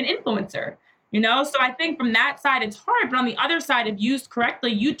are an influencer. So I think from that side, it's hard. But on the other side, if used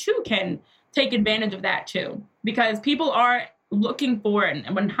correctly, you too can take advantage of that too, because people are looking for,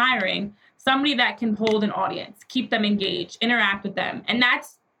 and when hiring, somebody that can hold an audience, keep them engaged, interact with them. And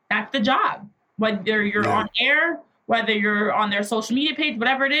that's the job. Whether you're on air, whether you're on their social media page,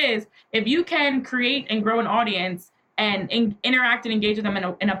 whatever it is, if you can create and grow an audience and interact and engage with them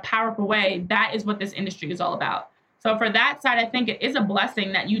in a powerful way, that is what this industry is all about. So for that side, I think it is a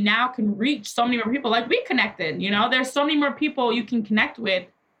blessing that you now can reach so many more people. Like we connected, there's so many more people you can connect with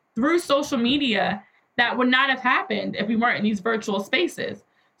through social media that would not have happened if we weren't in these virtual spaces.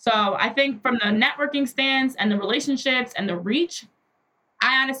 So I think from the networking stance and the relationships and the reach,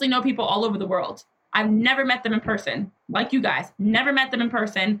 I honestly know people all over the world. I've never met them in person, like you guys, never met them in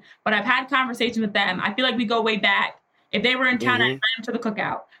person, but I've had conversations with them. I feel like we go way back. If they were in town, I'd invite them to the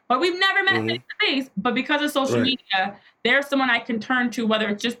cookout. But we've never met face to face. But because of social media, there's someone I can turn to, whether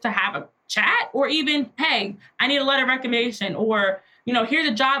it's just to have a chat or even, hey, I need a letter of recommendation, or, here's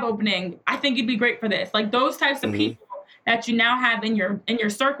a job opening. I think you'd be great for this. Like those types of people that you now have in your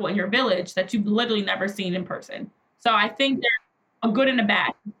circle, in your village, that you've literally never seen in person. So I think they're a good and a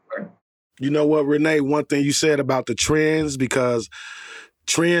bad. You know what, Renee, one thing you said about the trends, because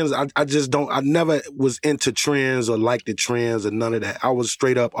Trends, I just don't, I never was into trends or liked the trends or none of that. I was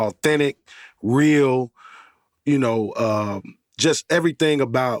straight up authentic, real, just everything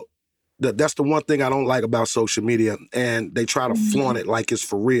about that's the one thing I don't like about social media. And they try to flaunt it like it's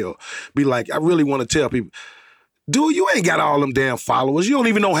for real. Be like, I really want to tell people, dude, you ain't got all them damn followers. You don't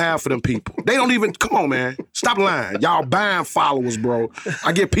even know half of them people. They don't even, come on, man. Stop lying. Y'all buying followers, bro.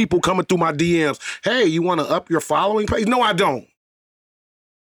 I get people coming through my DMs. Hey, you want to up your following page? No, I don't.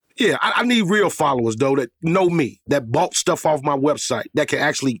 Yeah, I need real followers, though, that know me, that bought stuff off my website, that can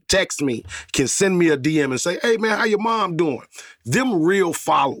actually text me, can send me a DM and say, hey, man, how your mom doing? Them real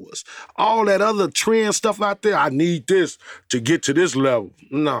followers. All that other trend stuff out there, I need this to get to this level.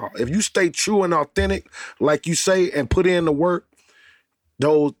 No, if you stay true and authentic, like you say, and put in the work,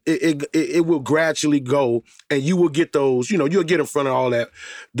 those it will gradually go, and you will get those. You'll get in front of all that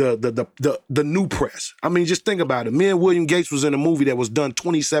the new press. I mean, just think about it. Me and William Gates was in a movie that was done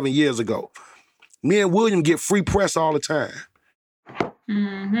 27 years ago. Me and William get free press all the time.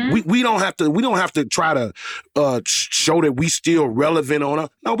 Mm-hmm. We don't have to try to show that we still relevant on her.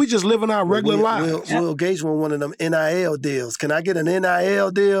 No, we just living our regular lives. Will Gates want one of them NIL deals. Can I get an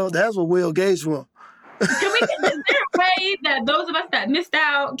NIL deal? That's what Will Gates want. Can we get is there a way that those of us that missed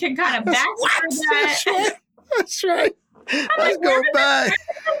out can kind of back that? That's right. Let's go back.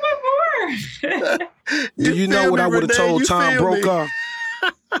 Do you know what I would have told Tom Brokaw?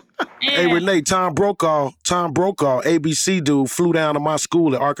 Hey, Renee, Tom Brokaw, ABC dude, flew down to my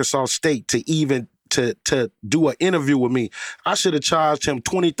school at Arkansas State to even to do an interview with me. I should have charged him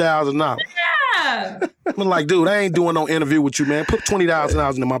 $20,000. Yeah. I'm like, dude, I ain't doing no interview with you, man. Put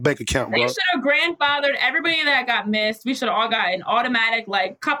 $20,000 into my bank account, bro. They should have grandfathered everybody that got missed. We should have all got an automatic,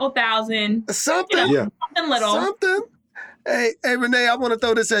 couple thousand. Something. Something little. Something. Hey, Renee, I want to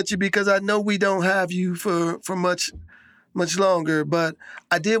throw this at you because I know we don't have you for much longer, but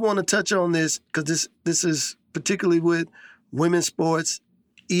I did want to touch on this because this is particularly with women's sports.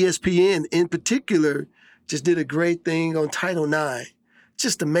 ESPN in particular just did a great thing on Title IX.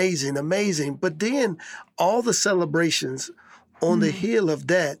 Just amazing. But then all the celebrations on the heel of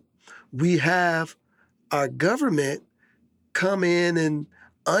that, we have our government come in and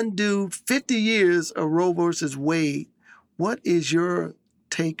undo 50 years of Roe versus Wade. What is your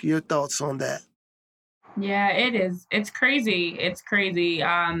thoughts on that? Yeah, it is. It's crazy.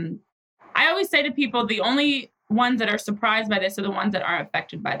 I always say to people, the only ones that are surprised by this are the ones that are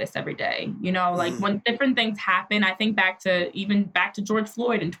affected by this every day. When different things happen, I think back to George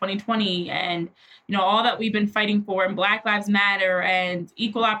Floyd in 2020 and, all that we've been fighting for and Black Lives Matter and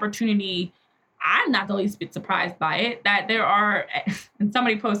equal opportunity. I'm not the least bit surprised by it that there are, and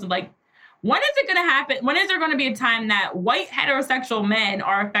somebody posted when is it going to happen? When is there going to be a time that white heterosexual men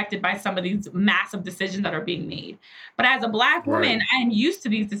are affected by some of these massive decisions that are being made? But as a Black woman, I am used to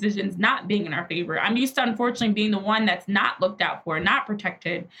these decisions not being in our favor. I'm used to, unfortunately, being the one that's not looked out for, not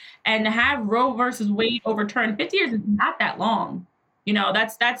protected. And to have Roe versus Wade overturned, 50 years is not that long.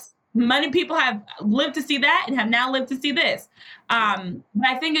 That's many people have lived to see that and have now lived to see this. But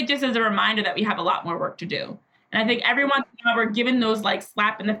I think it just is a reminder that we have a lot more work to do. And I think everyone, we're given those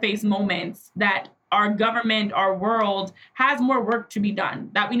slap in the face moments that our government, our world has more work to be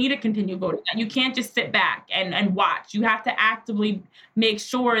done, that we need to continue voting, that you can't just sit back and watch. You have to actively make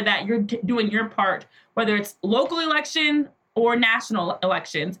sure that you're doing your part, whether it's local election or national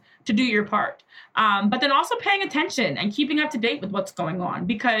elections, to do your part. But then also paying attention and keeping up to date with what's going on.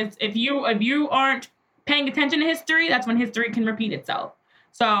 Because if you aren't paying attention to history, that's when history can repeat itself.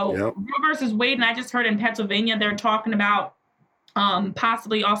 So Roe versus Wade, and I just heard in Pennsylvania, they're talking about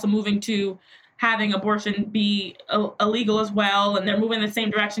possibly also moving to having abortion be illegal as well. And they're moving in the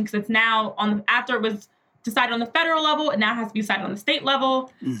same direction because it's now after it was decided on the federal level, it now has to be decided on the state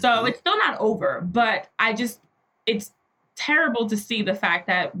level. Mm-hmm. So it's still not over, but it's terrible to see the fact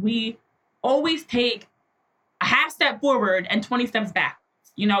that we always take a half step forward and 20 steps back.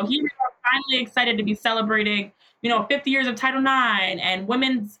 Here we are finally excited to be celebrating 50 years of Title IX and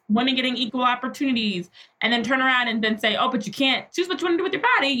women getting equal opportunities, and then turn around and then say, oh, but you can't choose what you want to do with your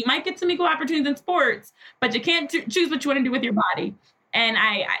body. You might get some equal opportunities in sports, but you can't choose what you want to do with your body. And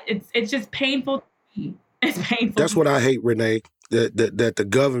it's just painful to see. It's painful. That's what I hate, Renee. That the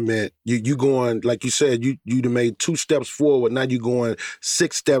government, you going, like you said, you made 2 steps forward. Now you going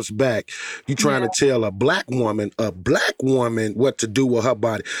 6 steps back. You trying to tell a black woman what to do with her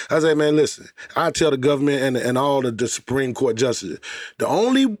body. I say, man, listen, I tell the government and all the Supreme Court justices, the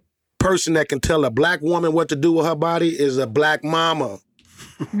only person that can tell a black woman what to do with her body is a black mama.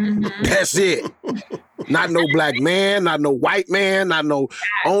 Mm-hmm. That's it. Not no black man, not no white man,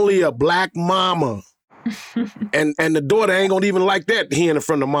 only a black mama. and the daughter ain't gonna even like that hearing it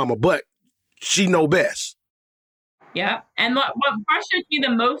from the mama, but she know best. Yeah. And what frustrates me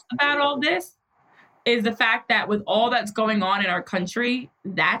the most about all this is the fact that with all that's going on in our country,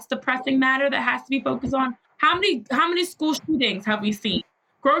 that's the pressing matter that has to be focused on. How many school shootings have we seen?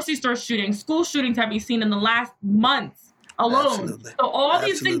 Grocery store shootings, school shootings have we seen in the last months alone? Absolutely. So all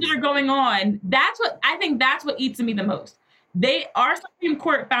these things that are going on, that's what eats at me the most. Our Supreme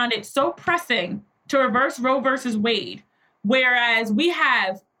Court found it so pressing to reverse Roe versus Wade, whereas we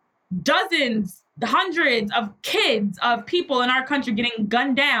have dozens, hundreds of kids, of people in our country getting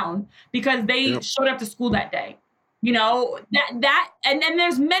gunned down because they showed up to school that day. You know, and then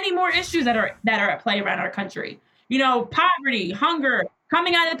there's many more issues that are at play around our country. You know, poverty, hunger,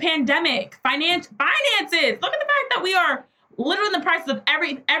 coming out of the pandemic, finances. Look at the fact that we are literally the price of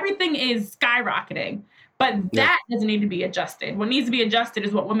everything is skyrocketing. But that doesn't need to be adjusted. What needs to be adjusted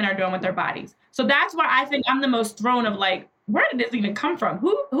is what women are doing with their bodies. So that's why I think I'm the most thrown of like, where did this even come from?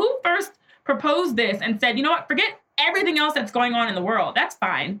 Who first proposed this and said, you know what, forget everything else that's going on in the world. That's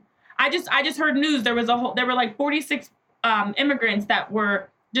fine. I just heard news. There were like 46 immigrants that were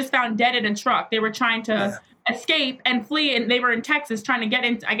just found dead in a truck. They were trying to escape and flee, and they were in Texas trying to get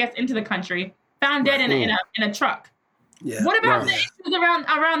into the country. Found dead in a truck. Yeah. What about the issues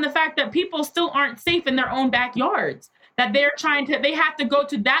around the fact that people still aren't safe in their own backyards? That they have to go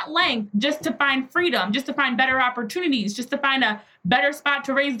to that length just to find freedom, just to find better opportunities, just to find a better spot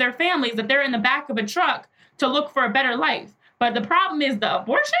to raise their families, that they're in the back of a truck to look for a better life. But the problem is the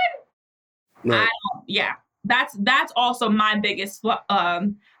abortion. Right. That's also my biggest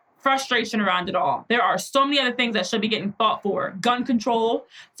frustration around it all. There are so many other things that should be getting fought for. Gun control,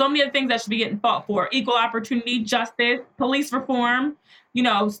 so many other things that should be getting fought for. Equal opportunity, justice, police reform, you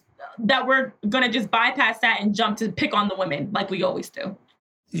know, that we're going to just bypass that and jump to pick on the women like we always do.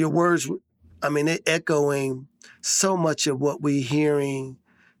 Your words, I mean, they're echoing so much of what we're hearing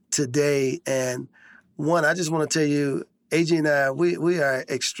today. And one, I just want to tell you, Agee and I, we are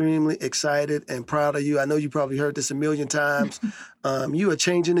extremely excited and proud of you. I know you probably heard this a million times. You are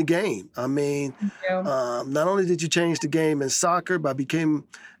changing the game. I mean, not only did you change the game in soccer, but became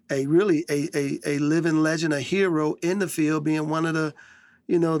a living legend, a hero in the field, being one of the,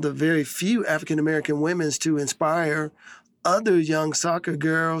 you know, the very few African-American women to inspire other young soccer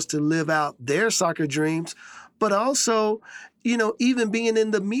girls to live out their soccer dreams, but also, you know, even being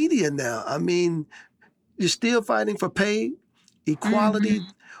in the media now. I mean, you're still fighting for pay, equality.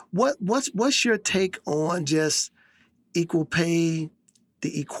 Mm-hmm. What's your take on just equal pay,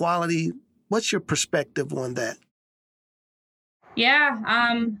 the equality? What's your perspective on that?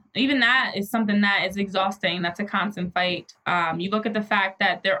 Yeah, even that is something that is exhausting. That's a constant fight. You look at the fact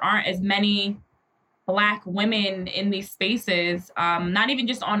that there aren't as many Black women in these spaces, not even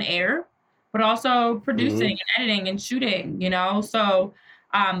just on air, but also producing and editing and shooting, you know? So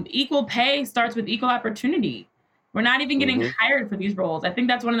equal pay starts with equal opportunity. We're not even getting hired for these roles. I think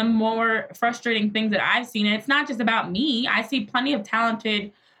that's one of the more frustrating things that I've seen. And it's not just about me. I see plenty of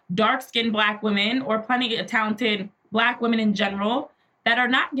talented, dark-skinned Black women, or plenty of talented Black women in general, that are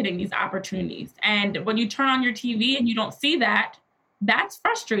not getting these opportunities. And when you turn on your TV and you don't see that, that's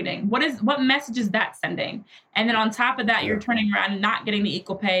frustrating. What message is that sending? And then on top of that, you're turning around and not getting the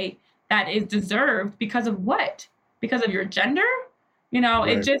equal pay that is deserved because of what? Because of your gender? You know,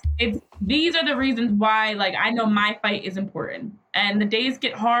 these are the reasons why, like, I know my fight is important. And the days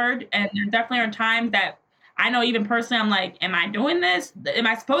get hard, and there definitely are times that I know, even personally, I'm like, am I doing this? Am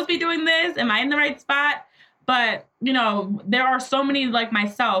I supposed to be doing this? Am I in the right spot? But, you know, there are so many like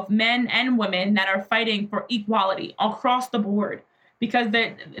myself, men and women, that are fighting for equality across the board, because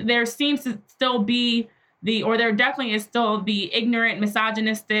there seems to still be there definitely is still the ignorant,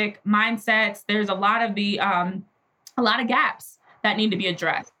 misogynistic mindsets. There's a lot of gaps that need to be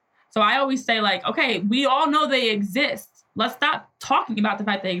addressed. So I always say, like, okay, we all know they exist. Let's stop talking about the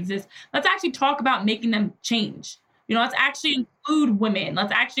fact they exist. Let's actually talk about making them change. You know, let's actually include women.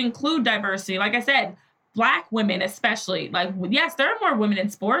 Let's actually include diversity. Like I said, Black women especially. Like, yes, there are more women in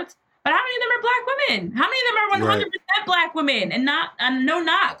sports, but how many of them are Black women? How many of them are 100% Black women? And no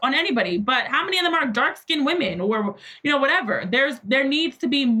knock on anybody, but how many of them are dark-skinned women, or, you know, whatever? There needs to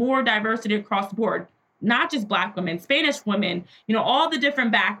be more diversity across the board. Not just Black women, Spanish women, you know, all the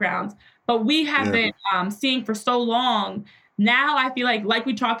different backgrounds. But we have been seeing for so long. Now I feel like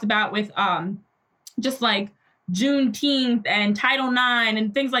we talked about with just like Juneteenth and Title IX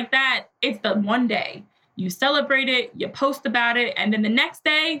and things like that, it's the one day. You celebrate it, you post about it, and then the next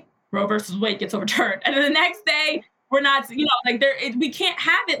day, Roe versus Wade gets overturned. And then the next day, we're not, you know, like we can't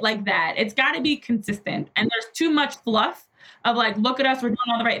have it like that. It's got to be consistent. And there's too much fluff of like, look at us, we're doing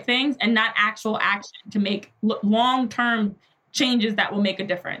all the right things, and not actual action to make long-term changes that will make a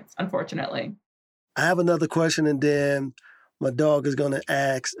difference, unfortunately. I have another question, and then my dog is going to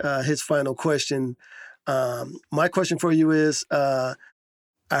ask his final question. My question for you is, I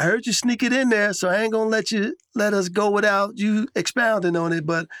heard you sneak it in there, so I ain't going to let us go without you expounding on it,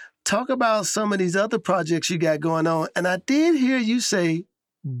 but talk about some of these other projects you got going on. And I did hear you say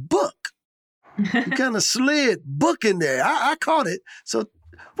book. You kind of slid book in there. I caught it. So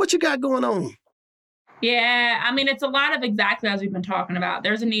what you got going on? Yeah, I mean, it's a lot of exactly as we've been talking about.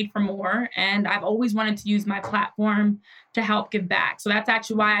 There's a need for more, and I've always wanted to use my platform to help give back. So that's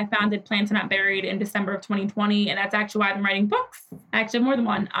actually why I founded Planted Not Buried in December of 2020, and that's actually why I've been writing books. Actually, more than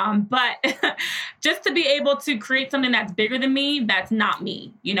one. But just to be able to create something that's bigger than me, that's not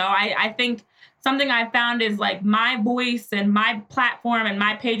me. You know, I think something I found is like my voice and my platform and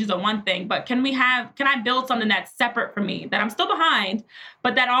my pages are one thing, but can I build something that's separate from me, that I'm still behind,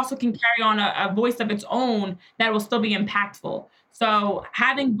 but that also can carry on a voice of its own that will still be impactful. So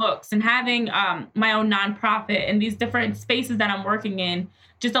having books and having my own nonprofit and these different spaces that I'm working in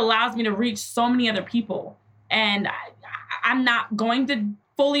just allows me to reach so many other people. And I'm not going to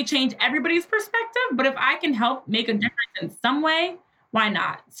fully change everybody's perspective, but if I can help make a difference in some way, why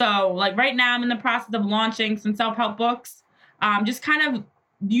not? So like right now I'm in the process of launching some self-help books, just kind of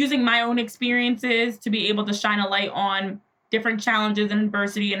using my own experiences to be able to shine a light on different challenges and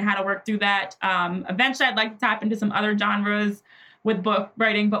adversity and how to work through that. Eventually I'd like to tap into some other genres with book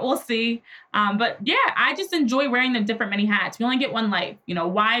writing, but we'll see. But yeah, I just enjoy wearing the different many hats. We only get one life, you know,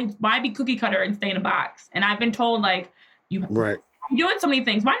 why be cookie cutter and stay in a box? And I've been told like, you're doing so many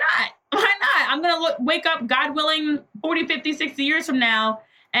things. Why not? Why not? I'm going to wake up, God willing, 40, 50, 60 years from now,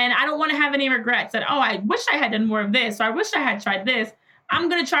 and I don't want to have any regrets that, oh, I wish I had done more of this, or I wish I had tried this. I'm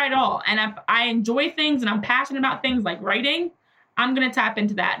going to try it all. And if I enjoy things and I'm passionate about things like writing, I'm going to tap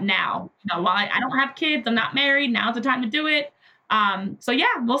into that now. You know, while I don't have kids, I'm not married, now's the time to do it. So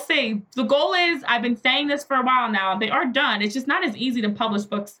yeah, we'll see. The goal is, I've been saying this for a while now, they are done. It's just not as easy to publish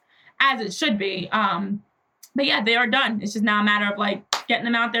books as it should be. But yeah, they are done. It's just now a matter of like getting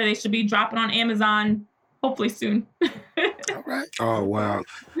them out there. They should be dropping on Amazon hopefully soon. All right. Oh, wow.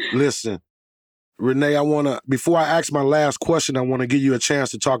 Listen, Renee, before I ask my last question, I want to give you a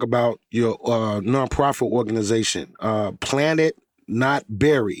chance to talk about your nonprofit organization, Planted Not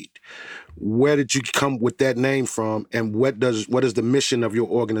Buried. Where did you come with that name from, and what is the mission of your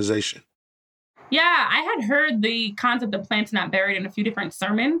organization? Yeah, I had heard the concept of Planted Not Buried in a few different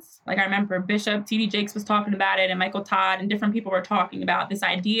sermons. Like I remember Bishop T.D. Jakes was talking about it, and Michael Todd and different people were talking about this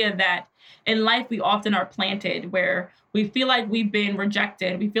idea that in life we often are planted, where we feel like we've been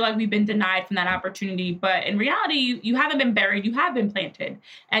rejected. We feel like we've been denied from that opportunity. But in reality, you haven't been buried, you have been planted.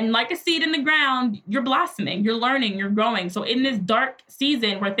 And like a seed in the ground, you're blossoming, you're learning, you're growing. So in this dark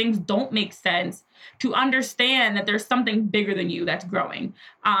season where things don't make sense, to understand that there's something bigger than you that's growing.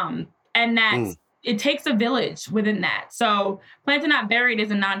 And that it takes a village within that. So Planted Not Buried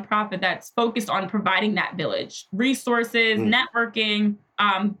is a nonprofit that's focused on providing that village, resources, networking,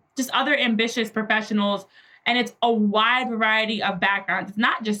 just other ambitious professionals. And it's a wide variety of backgrounds. It's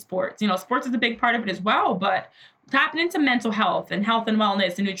not just sports. You know, sports is a big part of it as well, but tapping into mental health and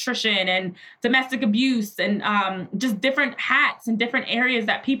wellness and nutrition and domestic abuse and just different hats and different areas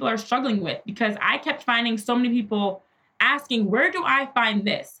that people are struggling with. Because I kept finding so many people asking, where do I find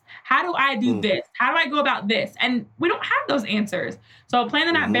this? How do I do this? How do I go about this? And we don't have those answers. So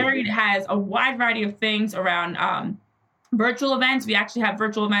Planted Not Buried has a wide variety of things around virtual events. We actually have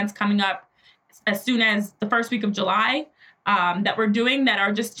virtual events coming up as soon as the first week of July that we're doing that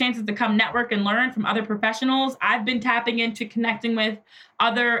are just chances to come network and learn from other professionals. I've been tapping into connecting with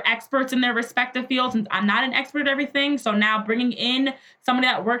other experts in their respective fields, and I'm not an expert at everything. So now bringing in somebody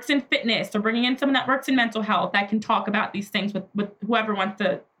that works in fitness or bringing in someone that works in mental health that can talk about these things with whoever wants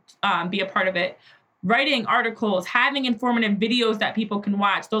to be a part of it. Writing articles, having informative videos that people can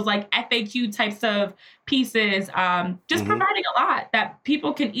watch, those like FAQ types of pieces, just providing a lot that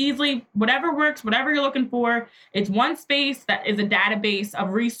people can easily, whatever works, whatever you're looking for, it's one space that is a database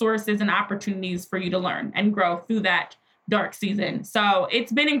of resources and opportunities for you to learn and grow through that dark season. So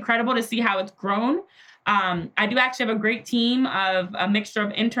it's been incredible to see how it's grown. I do actually have a great team of a mixture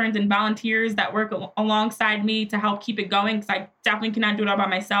of interns and volunteers that work alongside me to help keep it going, because I definitely cannot do it all by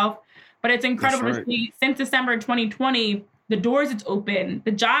myself. But it's incredible to see since December 2020, the doors it's open,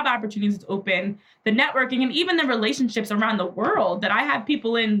 the job opportunities it's open, the networking, and even the relationships around the world that I have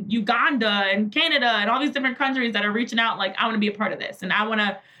people in Uganda and Canada and all these different countries that are reaching out like, I want to be a part of this. And I want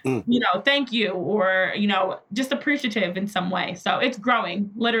to, thank you, or, just appreciative in some way. So it's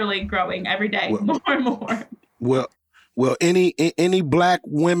growing, literally growing every day, more and more. Well, any black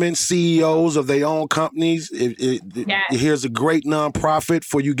women CEOs of their own companies, here's a great nonprofit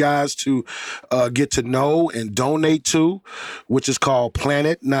for you guys to get to know and donate to, which is called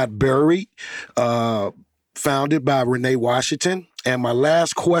Planet Not Buried, founded by Renee Washington. And my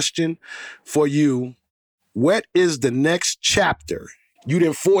last question for you, what is the next chapter? You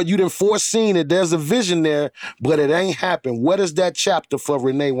didn't foreseen it. There's a vision there, but it ain't happened. What is that chapter for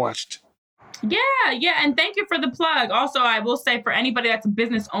Renee Washington? Yeah. And thank you for the plug. Also, I will say for anybody that's a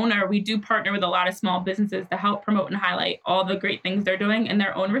business owner, we do partner with a lot of small businesses to help promote and highlight all the great things they're doing in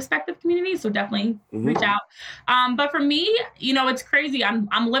their own respective communities. So definitely reach out. But for me, it's crazy.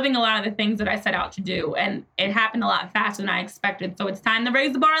 I'm living a lot of the things that I set out to do, and it happened a lot faster than I expected. So it's time to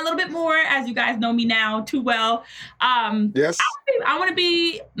raise the bar a little bit more, as you guys know me now too well. Yes. I want to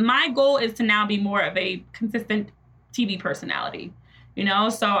be, my goal is to now be more of a consistent TV personality.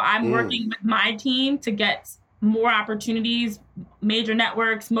 So I'm working with my team to get more opportunities, major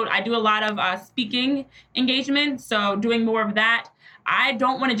networks. I do a lot of speaking engagement, so doing more of that. I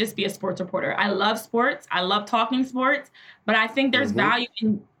don't want to just be a sports reporter. I love sports. I love talking sports, but I think there's value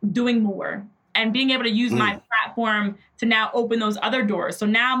in doing more and being able to use my platform to now open those other doors. So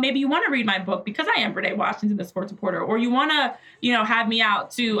now maybe you want to read my book because I am Renee Washington, the sports reporter, or you want to, have me out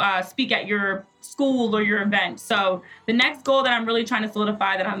to speak at your school or your event. So the next goal that I'm really trying to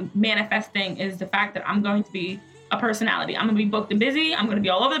solidify, that I'm manifesting, is the fact that I'm going to be a personality. I'm going to be booked and busy. I'm going to be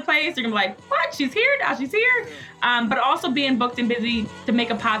all over the place. You're going to be like, what? She's here? Now she's here. But also being booked and busy to make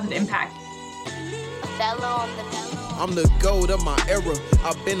a positive impact. I'm the goat of my era.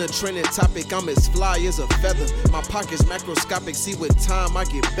 I've been a trending topic. I'm as fly as a feather. My pocket's macroscopic. See, with time I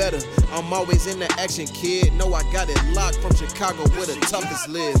get better. I'm always in the action, kid. Know I got it locked from Chicago, where the toughest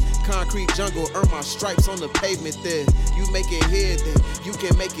live. Concrete jungle, earn my stripes on the pavement there. You make it here, then you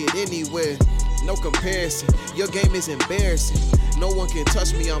can make it anywhere. No comparison. Your game is embarrassing. No one can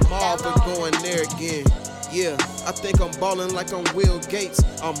touch me. I'm all for going there again. Yeah, I think I'm ballin' like I'm Will Gates.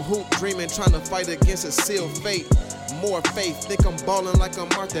 I'm hoop dreaming, trying to fight against a sealed fate. More faith, think I'm ballin' like I'm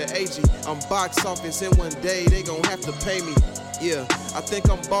Martha Agee. I'm box office and one day they gon' have to pay me. Yeah, I think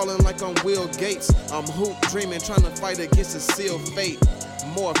I'm ballin' like I'm Will Gates. I'm hoop dreaming, trying to fight against a sealed fate.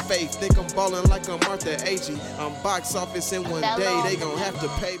 More faith, think I'm ballin' like I'm Martha Agee. I'm box office and one day they gon' have to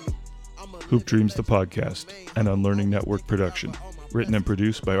pay me. Hoop Dreams the podcast, an Unlearning Network production. Written and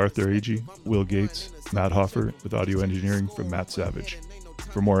produced by Arthur Agee, Will Gates, Matt Hoffer, with audio engineering from Matt Savage.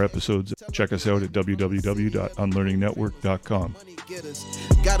 For more episodes, check us out at www.unlearningnetwork.com.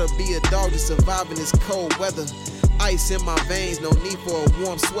 Gotta be a dog to survive in this cold weather. Ice in my veins, no need for a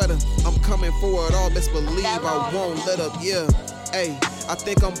warm sweater. I'm coming for it all, best believe I won't let up, yeah. Hey, I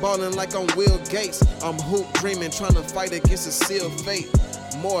think I'm ballin' like I'm Will Gates. I'm hoop dreaming, trying to fight against a sealed fate.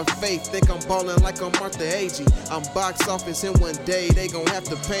 More faith, think I'm ballin' like I'm Martha Agee. I'm box office and one day they gon' have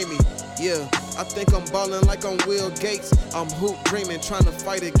to pay me. Yeah, I think I'm ballin' like I'm Will Gates. I'm hoop dreaming, trying to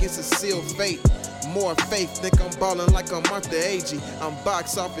fight against a sealed fate. More faith, think I'm ballin' like I'm Martha Agee. I'm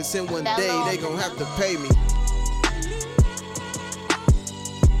box office and one day they gon' have to pay me.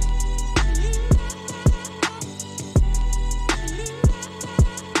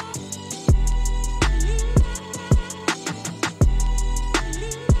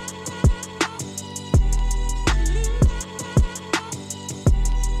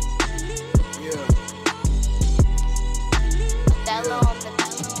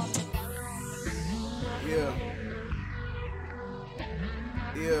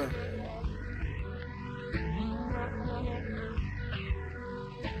 Yeah.